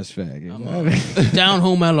simple ass faggot. Down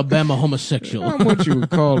home Alabama homosexual. I'm what you would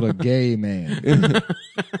call a gay man.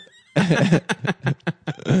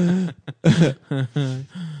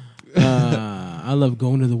 I love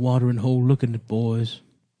going to the watering hole, looking at boys,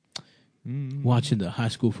 watching the high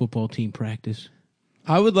school football team practice.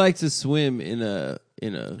 I would like to swim in a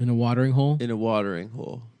In a watering hole? watering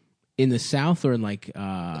hole. In the South or in like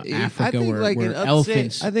Africa I think where in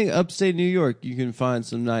elephants... I think upstate New York you can find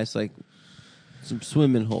some nice some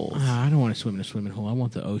swimming holes. I don't want to swim in a swimming hole. I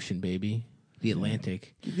want the ocean, baby. The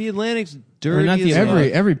Atlantic. The Atlantic's dirty. not the as fuck.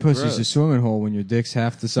 Every pussy's Gross. a swimming hole when your dick's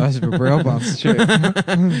half the size of a braille bomb.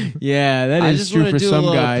 Yeah, that I is just true wanna for do a some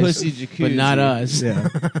little guys, pussy jacuzzi. but not us. Yeah,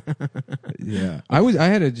 yeah. I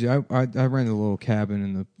ran a little cabin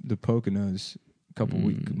in the Poconos a couple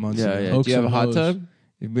months Yeah, ago. yeah. Poke Do you have a some hot hose. tub?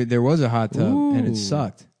 But there was a hot tub and Ooh. it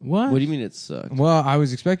sucked. What? What do you mean it sucked? Well, I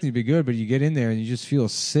was expecting it to be good, but you get in there and you just feel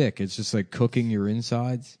sick. It's just like cooking your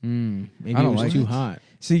insides. Maybe I it don't was like too it. hot.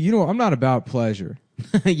 See, I'm not about pleasure.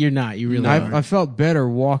 You're not. You really are. I felt better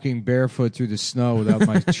walking barefoot through the snow without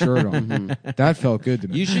my shirt on. That felt good to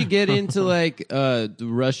me. You should get into the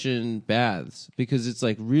Russian baths because it's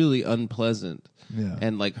really unpleasant Yeah.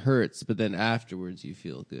 and hurts, but then afterwards you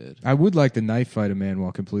feel good. I would like to knife fight a man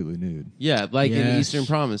while completely nude. Yeah, like in Yes. Eastern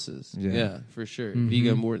Promises. Yeah. Yeah, for sure.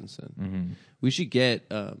 Viggo Mortensen. We should get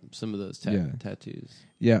some of those tattoos.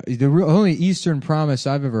 Yeah, the only Eastern promise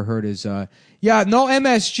I've ever heard is, no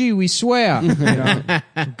MSG, we swear.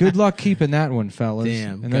 Good luck keeping that one, fellas.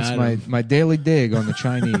 Damn, and that's got my daily dig on the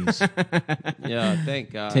Chinese. Yeah,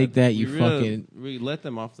 thank God. Take that, you we let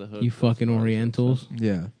them off the hook. You fucking Orientals.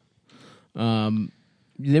 Yeah.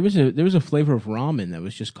 There was a flavor of ramen that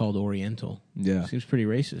was just called Oriental. Yeah. Seems pretty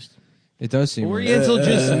racist. It does seem Oriental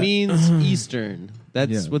just means Eastern.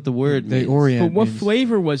 That's Yeah. what the word They means. orient. But what means-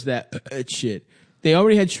 flavor was that shit? They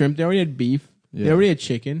already had shrimp. They already had beef. They Yeah. already had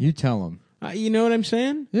chicken. You tell them. You know what I'm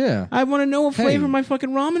saying? Yeah. I want to know what flavor Hey, my fucking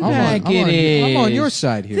ramen I'm packet is. I'm on your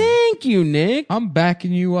side here. Thank you, Nick. I'm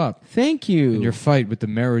backing you up Thank you. in your fight with the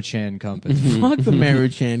Maruchan company. Fuck the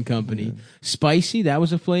Maruchan company. Spicy, that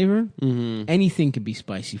was a flavor. Anything can be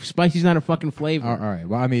spicy. Spicy's not a fucking flavor. All right.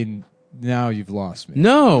 Well, I mean, now you've lost me.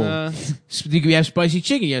 No. You have spicy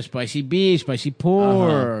chicken. You have spicy beef, spicy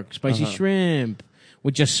pork, spicy shrimp.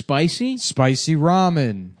 With just spicy? Spicy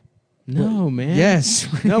ramen. No, man. Yes.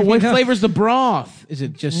 No, what flavor's the broth? Is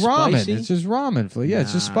it just ramen? spicy? It's just ramen flavor. Yeah,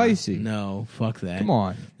 it's just spicy. No, fuck that. Come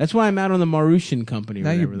on. That's why I'm out on the Maruchan company. Or Now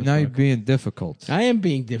whatever the you're fuck. being difficult. I am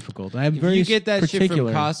being difficult. I am If very you get that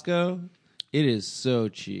particular. shit from Costco, it is so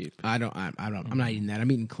cheap. I'm not eating that.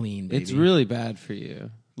 I'm eating clean, baby. It's really bad for you.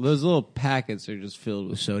 Those little packets are just filled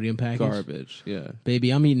with sodium packets. garbage. Yeah. Baby,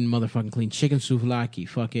 I'm eating motherfucking clean chicken souvlaki,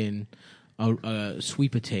 fucking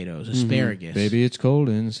sweet potatoes, asparagus. Baby, it's cold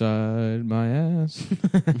inside my ass.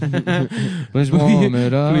 Please warm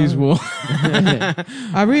it up. Please warm.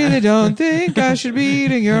 I really don't think I should be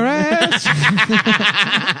eating your ass.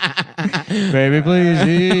 Baby, please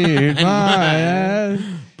eat my ass.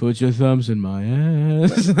 Put your thumbs in my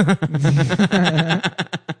ass.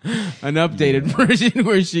 An updated version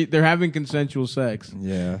where they're having consensual sex.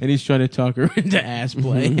 Yeah. And he's trying to talk her into ass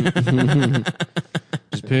play.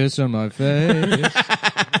 Just piss on my face.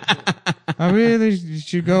 I really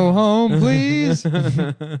should go home, please.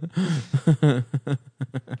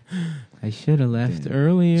 I should have left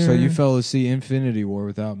earlier. So you fell to see Infinity War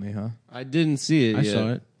without me, huh? I didn't see it I yet. saw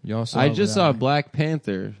it. Y'all saw I it just without saw me. Black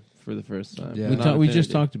Panther for the first time. Yeah. We Not just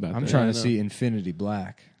Infinity. talked about I'm that. trying I to know. see Infinity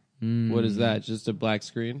Black. What is that? Just a black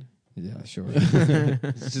screen? Yeah, sure.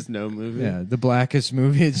 It's just no movie. Yeah, the blackest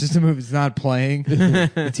movie. It's just a movie. It's not playing.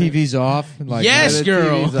 The TV's off. Like, Yes, the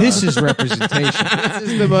girl. TV's this is representation. This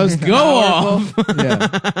is the most Go off. Yeah.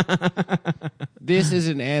 This is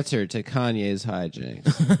an answer to Kanye's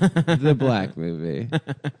hijinks. The black movie.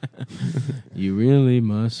 You really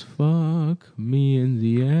must fuck me in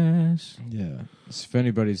the ass. Yeah. So if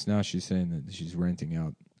anybody's now, she's saying that she's renting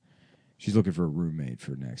out. She's looking for a roommate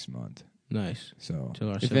for next month. Nice. So Tell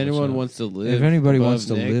her I If said what's anyone up. wants to live, if anybody above wants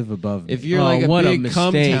to Nick, live above me, if you're like a what a big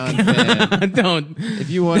Cum mistake. Town fan, Don't. if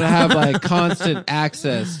you want to have like constant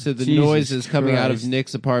access to the Jesus noises coming out of Christ.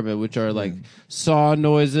 Nick's apartment, which are like saw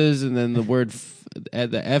noises and then the word.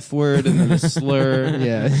 The F word and then a slur,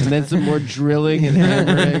 Yeah. and then some more drilling and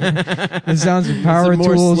hammering. it sounds of power Some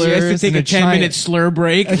more tools. slurs. She has to take and a 10-minute slur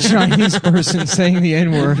break. a Chinese person saying the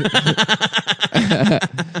N word.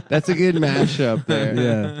 That's a good mashup there.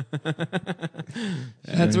 Yeah.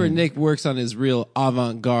 That's where Nick works on his real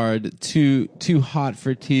avant-garde, too hot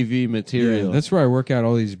for TV material. Yeah, that's where I work out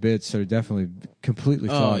all these bits. So completely completely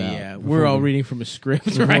Oh thought out. yeah, before we're all we- reading from a script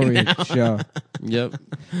before right we now. show. Yep.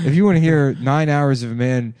 If you want to hear 9 hours of a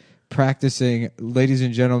man practicing, ladies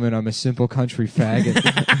and gentlemen, I'm a simple country faggot.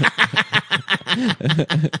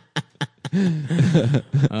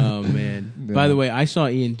 Oh man! Yeah. By the way, I saw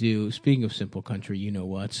Ian do. Speaking of simple country, you know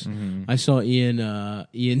what's? I saw Ian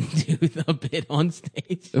do the bit on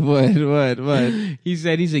stage. What? He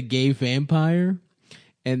said he's a gay vampire,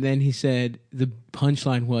 and then he said the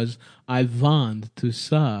punchline was, "I want to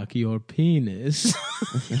suck your penis."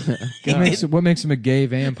 What makes him a gay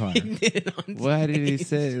vampire? Why did he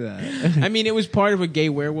say that? I mean, it was part of a gay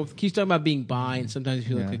werewolf. He's talking about being bi, and sometimes you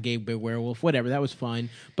feel like Yeah. a gay werewolf. Whatever, that was fine.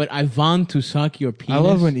 But I want to suck your penis. I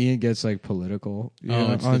love when Ian gets like political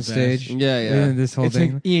it's the on best. sage. Yeah. And this whole It's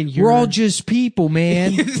thing. like, Ian, we're all just people,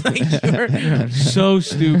 man. It's like you're so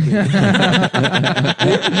stupid.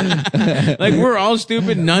 Like we're all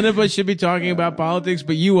stupid. None of us should be talking about politics,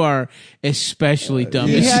 but you are especially dumb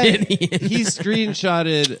as shit. Ian. He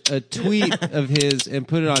screenshotted a tweet of his and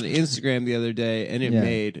put it on Instagram the other day, and it Yeah.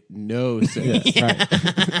 made no sense.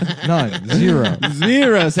 Right. None. Zero.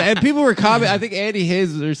 Zero. And people were commenting. I think Andy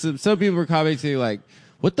Hayes or some people were commenting like,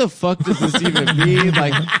 "What the fuck does this even mean?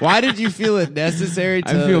 Like, why did you feel it necessary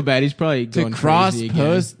to I feel bad. He's probably to going cross crazy again.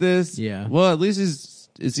 post this?" Yeah. Well, at least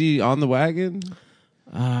is he on the wagon?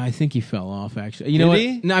 I think he fell off. Actually, you Did know what?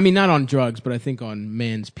 he? No, I mean not on drugs, but I think on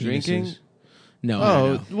men's penises. Drinking? No.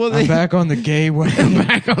 Oh, no. well, I'm back on the gay wagon.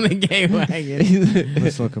 Back on the gay wagon.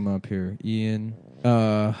 Let's look him up here. Ian.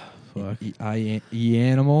 Fuck.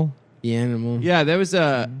 E-Animal. The animal. yeah, there was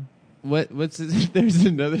a what's his, there's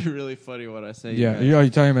another really funny one I say. Yeah. Are you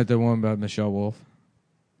talking about the one about Michelle Wolf?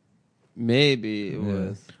 Maybe it Yeah.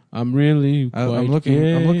 was. I'm really. I'm quite looking. I'm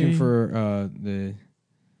gay. looking for the.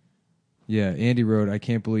 Yeah, Andy wrote, "I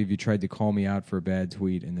can't believe you tried to call me out for a bad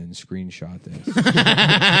tweet and then screenshot this."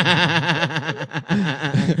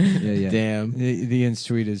 Yeah. Damn. The end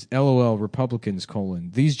tweet is, "LOL Republicans,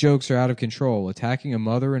 these jokes are out of control. Attacking a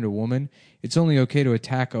mother and a woman. It's only okay to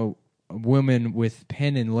attack a woman with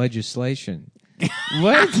pen and legislation."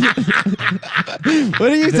 What? What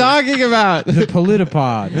are you talking about? The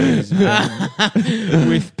Politipod. ladies and gentlemen.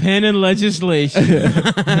 With pen and legislation.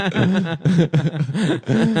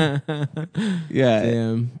 Yeah.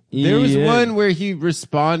 Damn. There was Yeah. one where he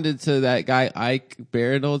responded to that guy Ike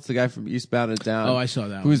Barinholtz, the guy from Eastbound and Down. Oh, I saw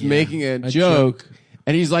that who was one, yeah. making a A joke.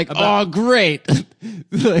 And he's like, "Oh, great!"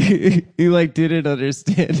 Like, he like didn't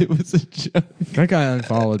understand it was a joke. That guy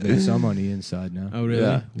unfollowed me, so I'm on the inside now. Oh, really?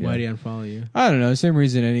 Yeah. Why do you unfollow you? I don't know. Same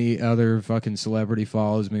reason any other fucking celebrity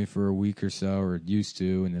follows me for a week or so, or used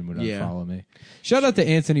to, and then would Yeah. unfollow me. Shout out to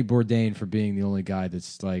Anthony Bourdain for being the only guy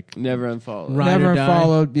that's like Never unfollowed. Right. never or die.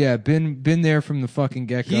 unfollowed. Yeah, been there from the fucking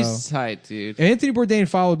get go. He's tight, dude. Anthony Bourdain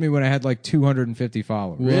followed me when I had like 250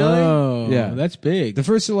 followers. Whoa. Yeah. That's big. The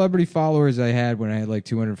first celebrity followers I had when I had like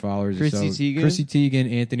 200 followers Chrissy or so. Teigen? Chrissy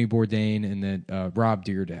Teigen, Anthony Bourdain, and then Rob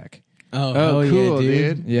Dyrdek. oh, Oh, hell cool, yeah,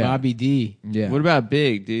 dude. dude. Yeah. Bobby D. Yeah. What about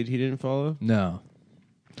Big, dude? He didn't follow? No.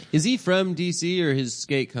 Is he from DC or his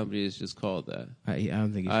skate company is just called that? I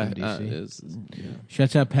don't think he's from DC. Yeah.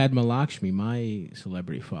 Shouts out Padma Lakshmi, my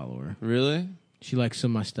celebrity follower. Really? She likes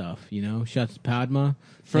some of my stuff, you know? Shouts to Padma.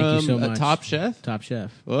 From Thank you so a much. Top Chef? Top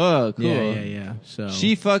Chef. Oh, cool. Yeah. So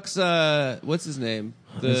She fucks, what's his name?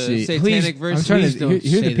 Let's The see. satanic Please- version. I'm trying Please to don't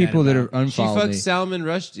here are say the people that that, about- are She unfollowed fucks me. Salman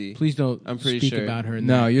Rushdie. please don't I'm pretty speak sure. about her in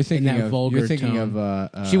No, that, you're in thinking that of vulgar you're thinking tone.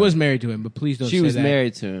 of She was married to him, but please don't She say was that.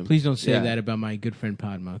 married to him. Please don't say Yeah. that about my good friend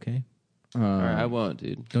Padma, okay? All right, I won't,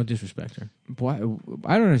 dude. Don't disrespect her. why,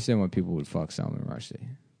 I don't understand why people would fuck Salman Rushdie.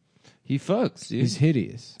 He fucks, dude. He's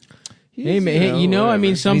hideous. Hey, I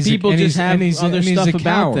mean, some people just have other stuff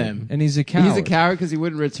about them. And he's a coward. He's a coward because he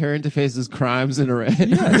wouldn't return to face his crimes in Iran.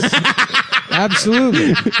 Yes.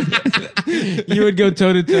 Absolutely. You would go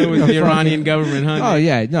toe-to-toe with the Iranian government, huh? Oh,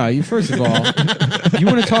 yeah. No, first of all, you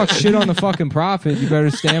want to talk shit on the fucking prophet, you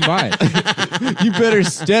better stand by it. You better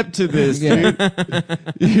step to this, dude.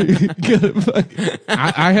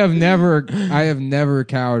 I have never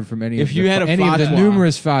cowered from any of the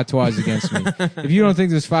numerous fatwas against me. If you don't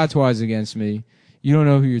think there's fatwas against me, you don't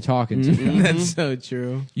know who you're talking to. That's so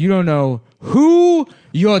true. You don't know who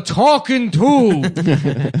you're talking to.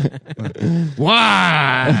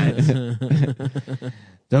 Why?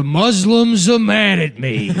 The Muslims are mad at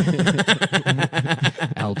me.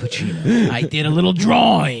 Al Pacino. I did a little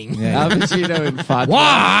drawing. Yeah. Al Pacino in fatwa.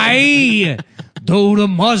 Why do the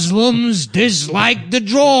Muslims dislike the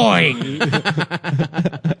drawing?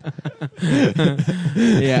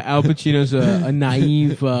 Yeah, Al Pacino's a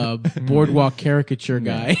naive boardwalk caricature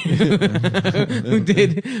guy who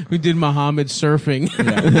did Muhammad surfing.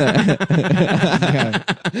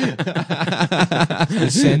 The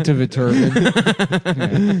scent of a turban.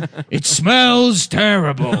 Yeah. It smells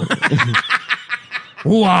terrible.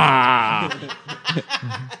 Wow.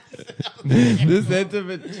 The scent of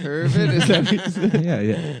a turban? Is that what you said?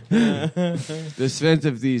 Yeah. The scent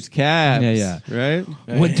of these calves. Yeah. Right?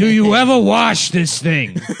 What, do you ever wash this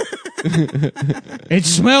thing? It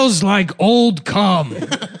smells like old cum.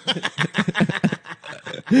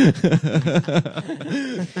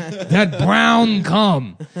 That brown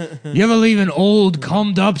cum. You ever leave an old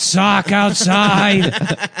cummed up sock outside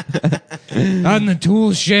on the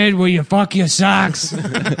tool shed where you fuck your socks?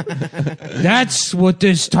 That's what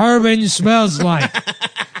this turban smells like.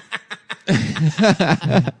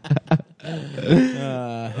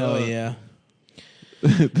 Hell yeah.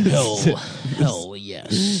 Hell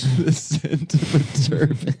yes. The scent of a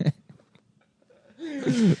turban.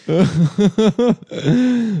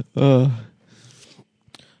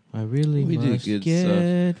 I really We did must good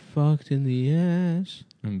get fucked in the ass.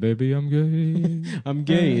 And baby, I'm gay. I'm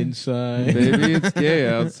gay inside. Baby, it's gay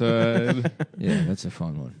outside. Yeah, that's a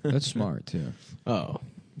fun one. That's smart too. Oh,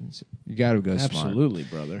 You got to go smart. absolutely,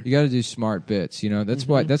 brother. You got to do smart bits. You know, that's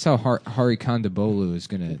why. That's how Hari Kondabolu is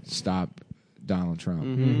going to stop Donald Trump.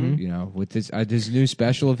 You know, with this new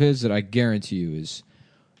special of his that I guarantee you is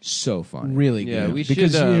so funny. Really Yeah, good. we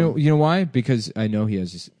Because should. you know why? Because I know he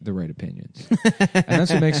has the right opinions, and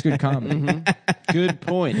that's what makes good comedy. Good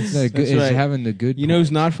points. It's That's right. having the good. You know who's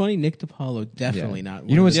not funny? Nick DiPaolo. Definitely Yeah. not.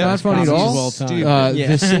 You know what's Yeah, not it's funny at probably all? Of all time.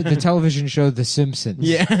 stupid. The television show The Simpsons.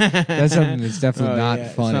 Yeah. That's something that's definitely not yeah,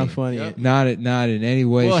 funny. It's not funny. Yep. Not in any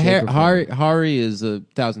way. Well, shape, or form. Hari is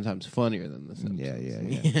 1,000 times funnier than the Simpsons.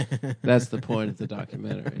 Yeah. That's the point of the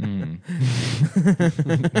documentary.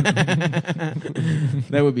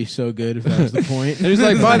 That would be so good if that was the point. And he's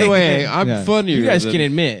like, by the way, I'm Yeah. funnier. You guys than- can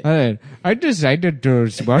admit. I decided to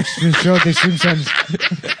watch the show The Simpsons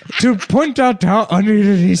to point out how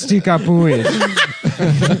unrealistic Apu is.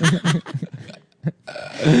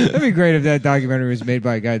 That'd be great if that documentary was made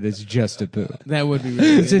by a guy that's just a poo. That would be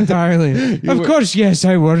really It's good. entirely. Of course, yes,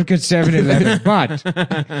 I work at 7-Eleven,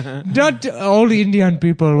 but not all Indian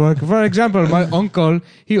people work. For example, my uncle,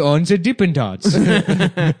 he owns a Dippin' Dots.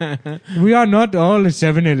 We are not all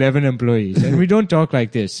 7-Eleven employees, and we don't talk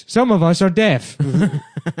like this. Some of us are deaf.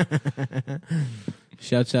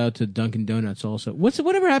 Shouts out to Dunkin' Donuts also.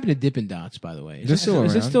 Whatever happened to Dippin' Dots, by the way? They're still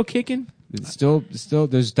is it around. still kicking? It's still,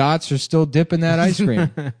 those dots are still dipping that ice cream.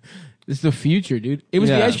 This is the future, dude. It was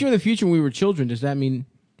the Yeah. ice cream of the future when we were children. Does that mean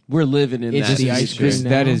We're living in It's that. the ice cream.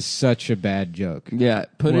 That now. is such a bad joke. Yeah,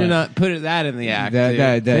 put What? that in the act.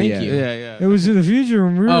 That, Thank yeah. you. Yeah. It was in the future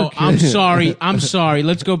when we were Oh, I'm kids. sorry. I'm sorry.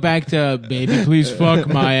 Let's go back to baby, please fuck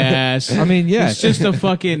my ass. I mean, yeah. It's just a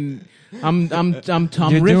fucking. I'm you're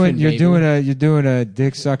riffing. you're doing a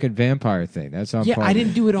dick sucking vampire thing. That's how. Yeah, I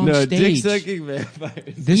didn't do it on No, dick stage. sucking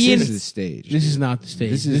vampires. This Ian- is the stage. This is not the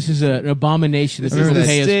stage. This This is- is an abomination that This people is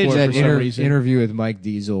the pay us stage for that some reason. interview with Mike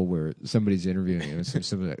Diesel where somebody's interviewing him. It's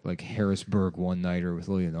some like Harrisburg one nighter with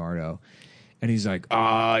Leonardo. And he's like,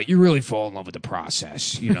 you really fall in love with the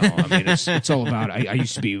process. You know, I mean, it's all about, I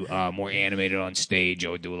used to be more animated on stage. I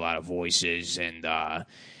would do a lot of voices. And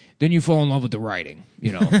then you fall in love with the writing.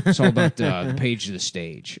 You know, it's all about the page to the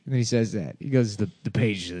stage. And he says that. He goes, the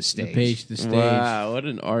page to the stage. The page, the stage. Wow, what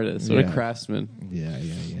an artist. What Yeah. a craftsman. Yeah.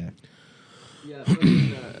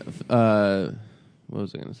 What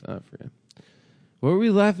was I going to say? I forget. What were we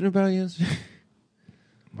laughing about yesterday?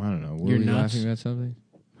 I don't know. Were You're we nuts. laughing about something?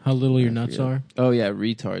 How little your nuts are? Oh yeah,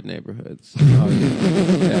 retard neighborhoods. Oh,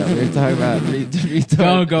 yeah, we were talking about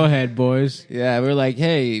retard. Go ahead, boys. Yeah, we were like,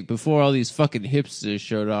 hey, before all these fucking hipsters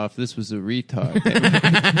showed off, this was a retard.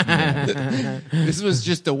 This was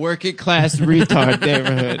just a working class retard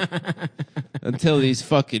neighborhood. Until these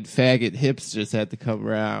fucking faggot hipsters had to come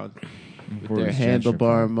around with their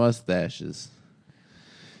handlebar mustaches.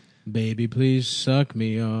 Baby, please suck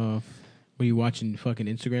me off. Were you watching fucking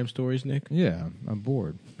Instagram stories, Nick? Yeah, I'm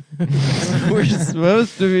bored. We're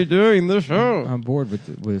supposed to be doing the show. I'm bored with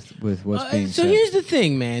what's being So said. here's the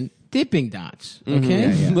thing, man. Dipping dots. Okay?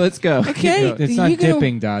 Yeah, yeah. Let's go. Okay. It's not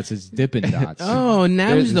dipping dots, it's dipping dots. Oh,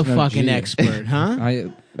 now who's the There's no fucking G. expert, huh?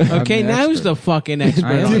 I'm Okay, an now who's expert. the fucking expert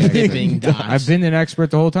I am on the expert. dipping dots? I've been an expert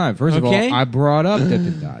the whole time. First of Okay. all, I brought up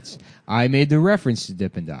Dippin' Dots. I made the reference to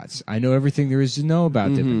Dippin' Dots. I know everything there is to know about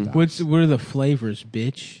Dippin' Dots. What are the flavors,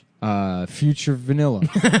 bitch? Future vanilla,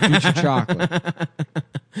 future chocolate.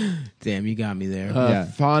 Damn, you got me there. Yeah.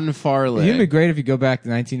 Fanfarle. It'd be great if you go back to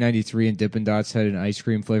 1993 and Dippin' Dots had an ice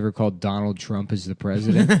cream flavor called Donald Trump as the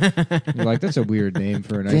president. You're like, that's a weird name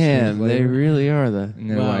for an ice cream Damn, flavor. they really are the. And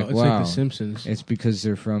they're Wow, like, it's wow. like The Simpsons. It's because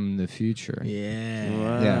they're from the future. Yeah.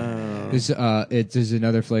 Wow. Yeah. There's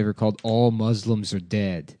another flavor called All Muslims Are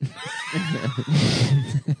Dead.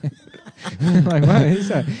 Like, wow,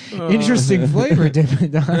 it's an interesting flavor,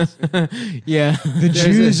 Dippin' Dots. Yeah. The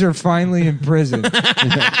Jews are finally in prison.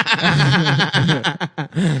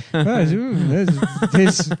 That's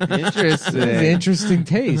Interesting. an interesting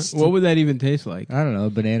taste. What would that even taste like? I don't know,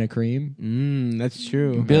 banana cream. That's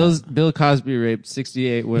true. Bill Cosby raped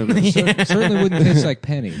 68 women. Certainly wouldn't taste like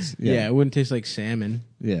pennies. Yeah, it wouldn't taste like salmon,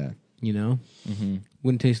 Yeah. you know?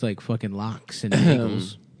 Wouldn't taste like fucking lox and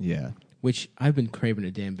bagels, Yeah. which I've been craving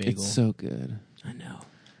a damn bagel. It's so good. I know.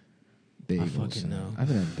 Bagels. I fucking know. I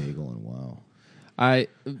haven't had a bagel in a while. I've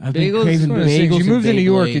been bagels, craving One of those bagels things, you and moved to New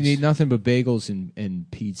bagel York eggs. and you eat nothing but bagels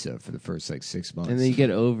and pizza for the first 6 months. and then you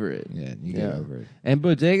get over it. yeah, you get over it. And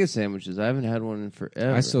bodega sandwiches. I haven't had one in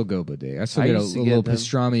forever. I still go bodega. I still I get a used to little get them.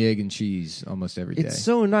 pastrami, egg, and cheese almost every day. It's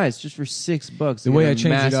so nice, just for $6. the You way get I a change it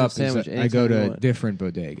massive up is sandwich that I go anytime you to want. different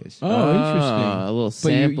bodegas. Oh, interesting. A little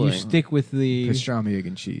But you sampling. stick with the... Pastrami, egg,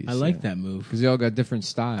 and cheese. I like that move. because they all got different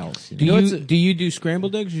styles. Do know you, what's a- do you do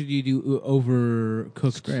scrambled eggs or do you do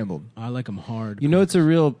overcooked? Scrambled. I like them hard. You know, it's a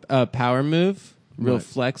real power move, real What?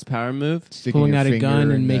 flex power move. Sticking Pulling your out a finger gun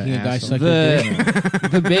in and the making a guy asshole. suck your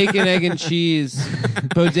dick. The bacon, egg, and cheese.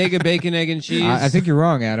 Bodega bacon, egg, and cheese. I think you're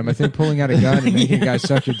wrong, Adam. I think pulling out a gun and making a guy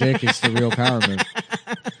suck your dick is the real power move.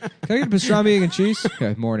 Can I get a pastrami, egg, and cheese?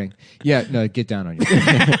 Okay, morning. Yeah, no, get down on your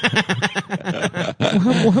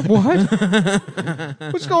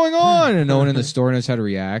what? What's going on? And no one in the store knows how to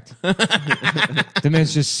react. The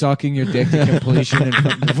man's just sucking your dick to completion,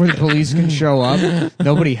 and before the police can show up,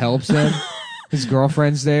 nobody helps him. His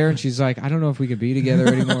girlfriend's there, and she's like, "I don't know if we can be together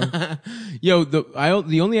anymore." Yo,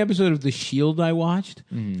 the only episode of The Shield I watched,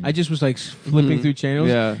 I just was like flipping through channels.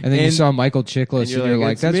 Yeah. And then you saw Michael Chiklis, and you're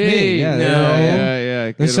like, "It's "That's me." Yeah, No.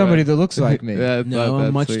 yeah. there's somebody that looks like me. Yeah, I No, thought I'm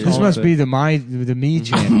that's much what you This taller. must said. be the me I'm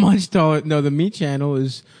channel. much taller. No, the meat channel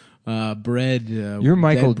is bread. You're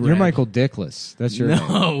Michael. dead bread. You're Michael Dickless. That's your name.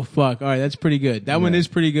 No, fuck. All right, that's pretty good. That one Yeah. is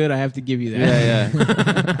pretty good. I have to give you that.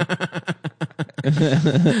 Yeah.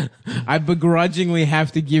 I begrudgingly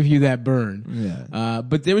have to give you that burn. Yeah.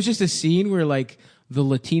 But there was just a scene where like the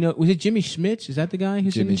Latino, was it Jimmy Schmitz? Is that the guy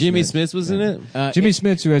who's in Jimmy it? Jimmy Smith. Smith was in it. Jimmy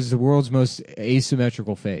Smith, who has the world's most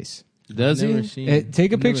asymmetrical face. Does Never he? seen-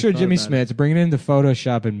 Take a never picture of thought Jimmy about it. Smith, bring it into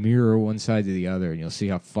Photoshop, and mirror one side to the other, and you'll see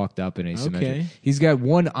how fucked up and asymmetrical. Okay. He's got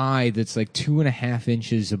one eye that's like 2.5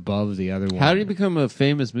 inches above the other one. How did he become a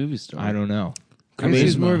famous movie star? I don't know. I mean,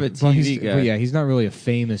 he's Charisma. more of a Well, TV guy. yeah, he's not really a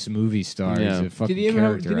famous movie star. Yeah. He's a fucking Did he ever have,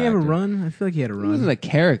 character did he have a actor. run? I feel like he had a He wasn't run. a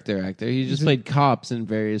character actor. He just played cops in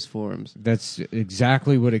various forms. That's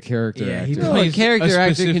exactly what a character Yeah, actor he is. No, a plays character a actor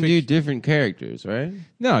can specific- do different characters, right?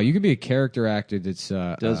 No, you can be a character actor that's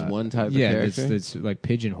Does one type of yeah, character? that's like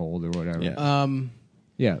pigeonholed or whatever. Yeah.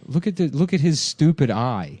 Yeah, look at his stupid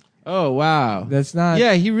eye. Oh wow, That's not.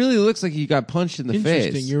 yeah. He really looks like he got punched in the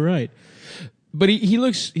Interesting. face. You're right. But he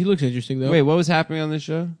looks interesting though. Wait, what was happening on this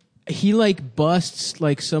show? He like busts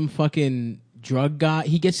like some fucking drug guy.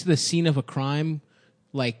 He gets to the scene of a crime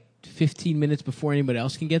like 15 minutes before anybody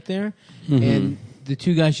else can get there, and the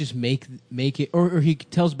two guys just make it. Or he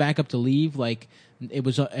tells backup to leave. Like it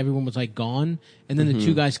was everyone was like gone, and then the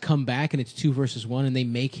two guys come back, and it's 2 versus 1, and they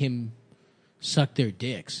make him suck their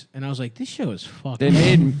dicks. And I was like, this show is fucked. They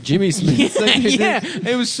made Jimmy Smith. yeah,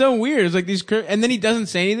 it was so weird. It was like these, and then he doesn't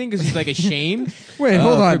say anything because he's like ashamed. Wait,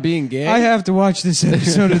 hold on. for being gay? I have to watch this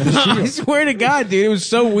episode of The I Shield. swear to God, dude, it was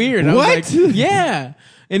so weird. I What? was like, yeah.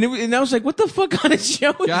 And I was like, what the fuck kind of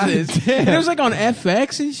show is this? And it was like on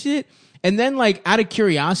FX and shit. And then, like, out of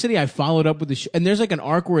curiosity, I followed up with the show. And there's like an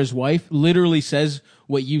arc where his wife literally says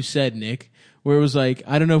what you said, Nick. Where it was like,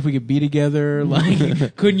 I don't know if we could be together.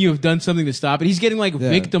 Like, couldn't you have done something to stop it? He's getting like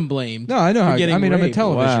victim blamed. No, I know how. I'm a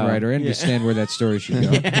television writer. I understand where that story should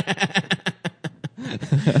go.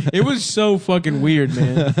 It was so fucking weird,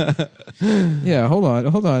 man. Yeah, hold on.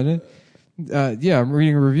 I'm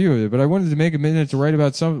reading a review of it, but I wanted to make a minute to write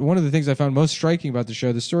about one of the things I found most striking about the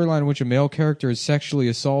show: the storyline in which a male character is sexually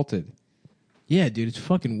assaulted. Yeah, dude, it's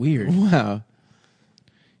fucking weird. Wow.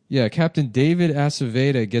 Yeah, Captain David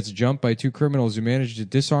Aceveda gets jumped by two criminals who manage to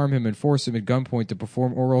disarm him and force him at gunpoint to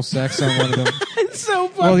perform oral sex on one of them. It's so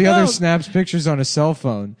fucked While the other up. snaps pictures on a cell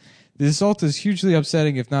phone. The assault is hugely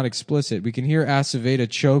upsetting, if not explicit. We can hear Aceveda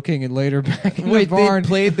choking and later back in the barn, they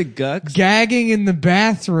played the gucks? gagging in the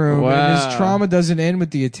bathroom, and Wow. his trauma doesn't end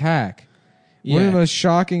with the attack. One of Yeah. the most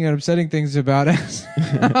shocking and upsetting things about Aceveda's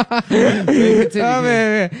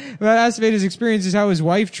experience is how his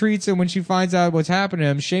wife treats him when she finds out what's happened to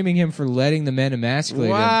him, shaming him for letting the men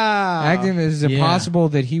emasculate him. Wow. Acting as Yeah. impossible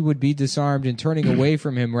that he would be disarmed and turning away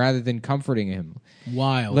from him rather than comforting him.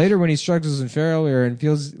 Wild. Later, when he struggles in failure and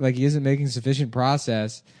feels like he isn't making sufficient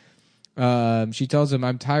progress, she tells him,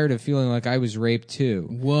 "I'm tired of feeling like I was raped too."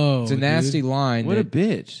 Whoa. It's a nasty dude. line. What a that-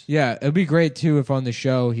 bitch. Yeah, it'd be great too if on the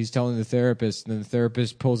show he's telling the therapist, and then the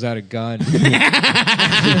therapist pulls out a gun.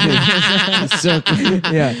 Yeah, Suck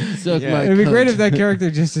my it'd be great cunt. if that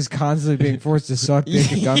character just is constantly being forced to suck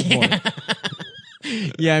dick at gunpoint.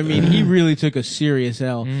 Yeah, I mean, he really took a serious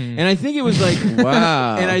L, and I think it was like,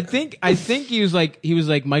 Wow. and I think he was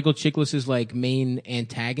like Michael Chiklis's like main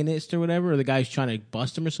antagonist or whatever, or the guy who's trying to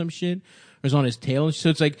bust him or some shit, or is on his tail. So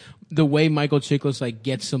it's like the way Michael Chiklis like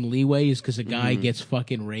gets some leeway is because a guy gets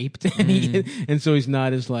fucking raped, and so he's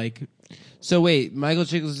not as like. So wait, Michael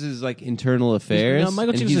Chiklis is like internal affairs? No,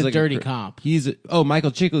 Michael And Chiklis he's is a like dirty cop.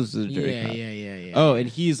 Michael Chiklis is a dirty cop. Yeah. Oh, and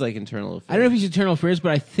he's like internal affairs. I don't know if he's internal affairs,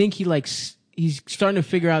 but I think he's starting to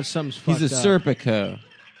figure out something's fucked He's a up. Serpico.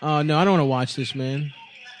 Oh no, I don't want to watch this, man.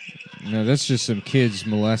 No, that's just some kids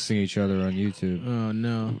molesting each other on YouTube. Oh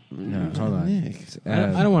no, No, hold on. Nick.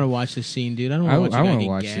 I don't want to watch this scene, dude. I don't want to I watch a wanna guy get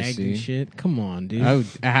watch this gagged and scene. shit. Come on, dude. I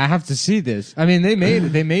have to see this. I mean, they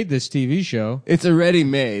made this TV show. It's already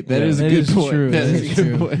made. That Yeah. is a That good is point. true. That That is is a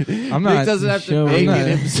good true. point. I'm Nick not- doesn't have to Show make him it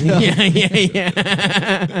that. himself. yeah.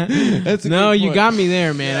 That's a No, good you point. got me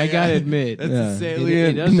there, man. I gotta admit, That's Yeah. a it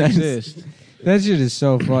salient. does That's- exist. That shit is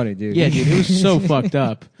so funny, dude. Yeah, dude, it was so fucked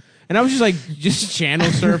up. And I was just channel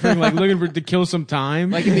surfing, like looking to kill some time.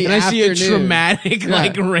 Like in the and I see a afternoon. traumatic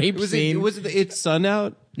like rape Was scene. it It's sun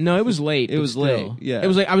out? No, it was late. It but was still. late, yeah. It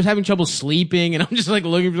was like I was having trouble sleeping, and I'm just like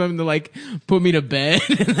looking for something to like put me to bed.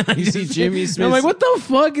 And then I You see Jimmy and I'm like, Smith's- what the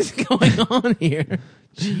fuck is going on here?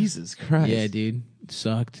 Jesus Christ. Yeah, dude, it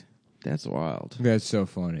sucked. That's wild. That's so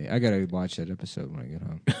funny. I gotta watch that episode when I get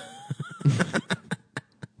home.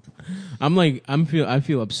 I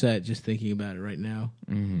feel upset just thinking about it right now.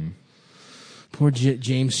 Mm-hmm. Poor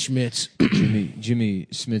James Schmitz. Jimmy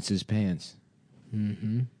Smits' pants.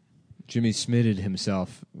 Mm-hmm. Jimmy Smitted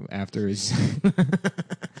himself after his.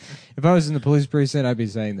 If I was in the police precinct, I'd be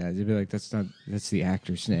saying that. You'd be like, that's the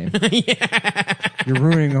actor's name. You're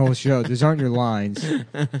ruining the whole show. These aren't your lines.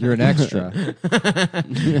 You're an extra.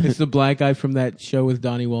 It's the black guy from that show with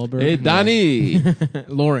Donnie Wahlberg. Hey, Donnie.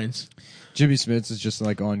 Lawrence. Jimmy Smits is just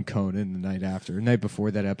like on Conan the night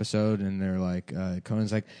before that episode, and they're like,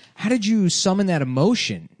 Conan's like, how did you summon that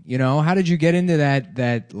emotion? You know, how did you get into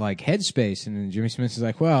that like headspace? And then Jimmy Smits is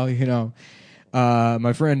like, well, you know,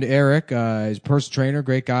 my friend Eric, is a personal trainer,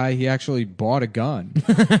 great guy. He actually bought a gun,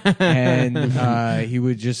 and he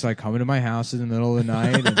would just like come into my house in the middle of the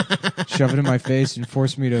night and shove it in my face and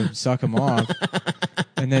force me to suck him off.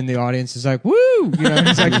 And then the audience is like, woo! You know,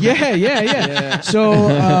 he's like, yeah. So,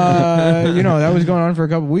 you know, that was going on for a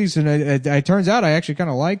couple of weeks, and it turns out I actually kind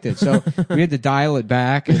of liked it. So we had to dial it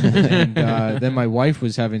back, and then my wife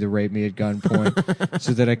was having to rape me at gunpoint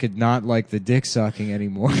so that I could not like the dick sucking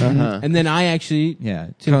anymore. And then I actually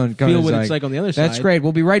Conan's feel what it's like on the other That's side. great.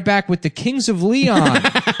 We'll be right back with the Kings of Leon.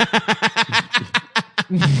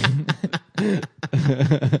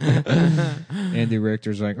 Andy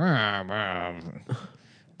Richter's like, Trump.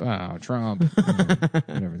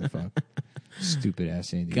 Whatever the fuck. Stupid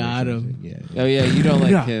ass Andy Got Richter. him. Yeah. Oh, yeah, you don't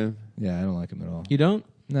like him. Yeah, I don't like him at all. You don't?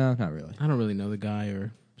 No, not really. I don't really know the guy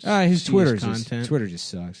or His see Twitter content. Twitter just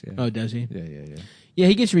sucks. Yeah. Oh, does he? Yeah. Yeah,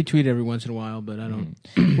 he gets retweeted every once in a while, but I don't.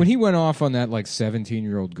 When he went off on that like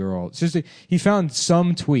 17-year-old girl, it's just he found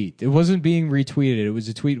some tweet. It wasn't being retweeted. It was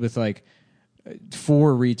a tweet with like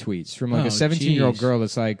 4 retweets from like Oh, a 17-year-old jeez. girl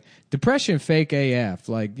that's like, depression fake AF,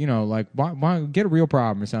 like, you know, like why get a real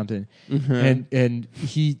problem or something. And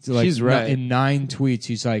he like She's right. in 9 tweets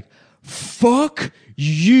he's like, fuck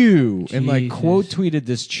you, and like Jesus. quote tweeted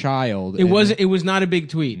this child. It was not a big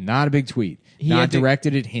tweet. not a big tweet. He Not had to-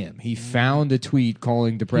 directed at him. He found a tweet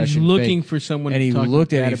calling depression He's looking fake, for someone and he talking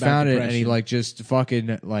looked at bad it, he about found it, and he depression. like just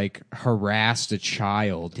fucking like harassed a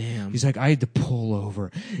child. Damn. He's like, I had to pull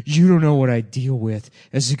over. You don't know what I deal with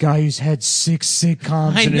as a guy who's had 6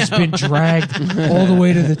 sitcoms I and has know. been dragged all the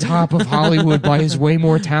way to the top of Hollywood by his way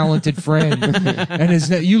more talented friend.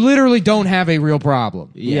 And you literally don't have a real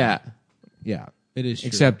problem. Yeah. Yeah. It is true.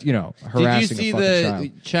 Except, you know, Did harassing you see a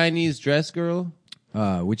fucking the Chinese dress girl?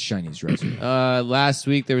 child. Which Chinese dresser? Last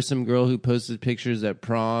week there was some girl who posted pictures at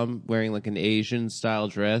prom wearing like an Asian style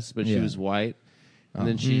dress, but she Yeah. was white. And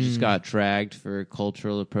then she just got dragged for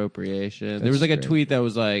cultural appropriation. There That's was like a strange. tweet that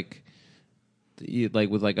was like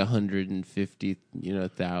with like 150,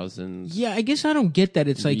 thousands. Yeah, I guess I don't get that.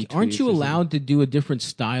 It's like, Retweets aren't you or allowed to do a different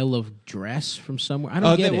style of dress from somewhere? I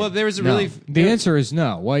don't get it. Well, there was a No. really The answer is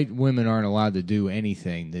no. White women aren't allowed to do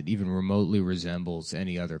anything that even remotely resembles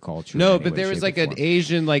any other culture. No, in any but way, there was shape, like or an form.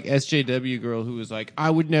 Asian like SJW girl who was like, I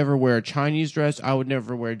would never wear a Chinese dress. I would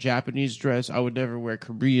never wear a Japanese dress. I would never wear a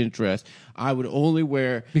Korean dress. I would only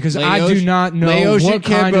wear Because I Laotian- do not know Laotian what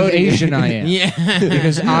kind of Cambodian. Asian I am. Yeah.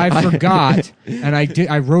 Because I forgot, and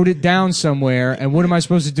I wrote it down somewhere. And what am I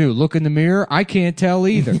supposed to do? Look in the mirror? I can't tell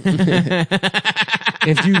either.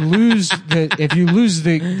 If you lose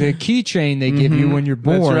the keychain they give you when you're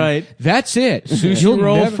born, right. That's it. Sushi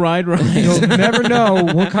roll, fried rice. You'll never know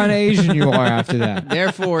what kind of Asian you are after that.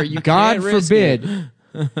 Therefore, you God can't risk forbid. it.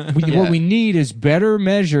 What we need is better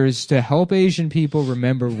measures to help Asian people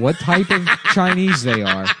remember what type of Chinese they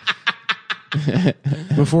are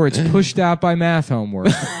before it's pushed out by math homework.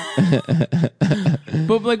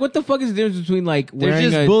 But like, what the fuck is the difference between like They're wearing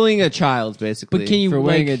just a? bullying a child, basically, But can you, for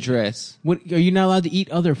wearing like- a dress. What, are you not allowed to eat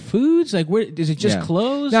other foods? Like, where is it just Yeah.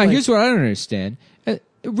 clothes? Now, Like- here's what I don't understand.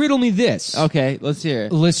 Riddle me this. Okay, let's hear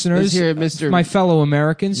it. Listeners, Let's hear it, Mr. my fellow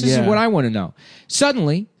Americans, this Yeah. is what I want to know.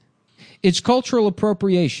 Suddenly, it's cultural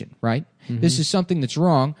appropriation, right? This is something that's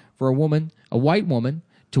wrong for a white woman,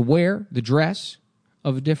 to wear the dress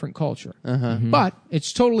of a different culture. But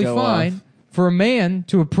it's totally Go fine off. for a man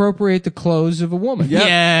to appropriate the clothes of a woman.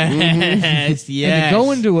 Yes, yes. And to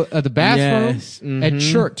go into the bathroom Yes. at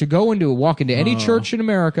church, walk into any church in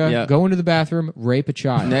America, Yeah. go into the bathroom, rape a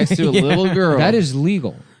child. Next to a little girl. That is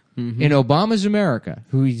legal. In Obama's America,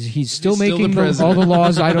 who he's still He's still making the all president. the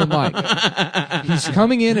laws I don't like. He's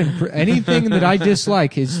coming in and anything that I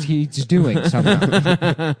dislike, he's doing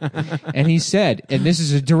somehow. And he said, and this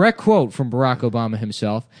is a direct quote from Barack Obama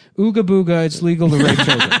himself, "Ooga booga, it's legal to rape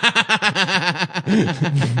children."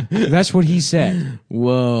 That's what he said.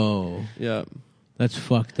 Whoa, Yeah. that's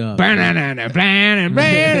fucked up. You're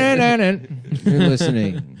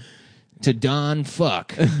listening to Don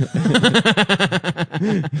Fuck.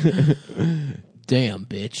 Damn,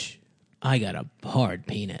 bitch. I got a hard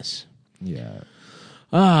penis. Yeah.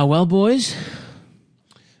 Well, boys,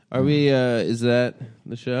 Are we? Is that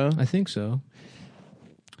the show? I think so.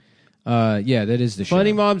 Yeah, that is the show.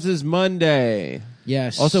 Funny Moms is Monday.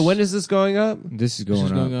 Yes. Also, when is this going up? This is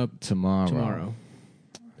going, going up, up tomorrow. tomorrow?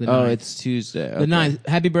 The Oh, 9th. it's Tuesday. The Okay. 9th.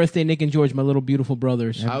 Happy birthday, Nick and George, my little beautiful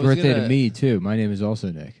brothers. I Happy was birthday gonna- to me too. My name is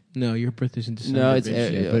also Nick. No, your birthday's in December. No, it's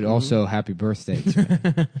bitch. Yeah. But also happy birthday to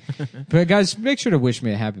me. But guys, make sure to wish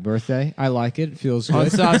me a happy birthday. I like it. It feels On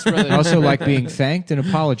good. Socks Brothers. I also like being thanked and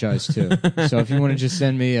apologized to. So if you want to just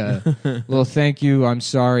send me a little thank you, I'm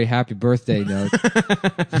sorry, happy birthday note.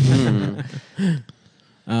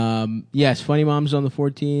 Yes, Funny Moms on the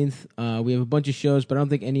 14th. We have a bunch of shows, but I don't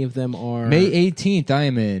think any of them are. May 18th, I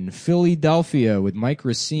am in Philadelphia with Mike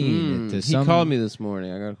Racine. at He called me this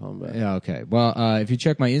morning. I gotta call him back. Yeah, okay. Well, if you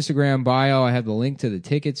check my Instagram bio, I have the link to the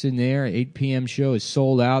tickets in there. 8 p.m. show is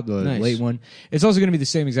sold out, the Nice. late one. It's also going to be the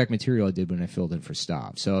same exact material I did when I filled in for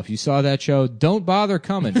Stop. So if you saw that show, don't bother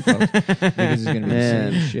coming, folks. Because it's going to be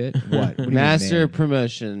Man. the same shit. What do you mean, Master man?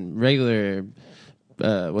 promotion, regular.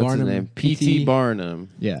 What's Barnum, his name? PT. PT Barnum.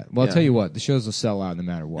 Yeah. Well, I'll Yeah. tell you what, the shows will sell out no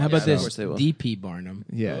matter what. How about Yeah, of this? course they will. DP Barnum.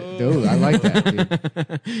 Yeah. Dude, I like that,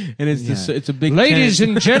 dude. And it's just, it's a big Ladies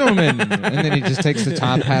tent. and gentlemen. And then he just takes the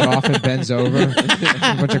top hat off and bends over.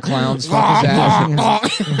 A bunch of clowns fuck his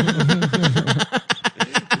ass.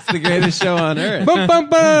 It's the greatest show on earth.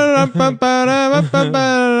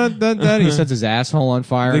 He sets his asshole on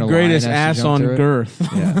fire. The and a greatest lion has to ass jump on through it. girth.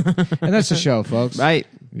 Yeah. And that's the show, folks. Right.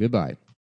 Goodbye.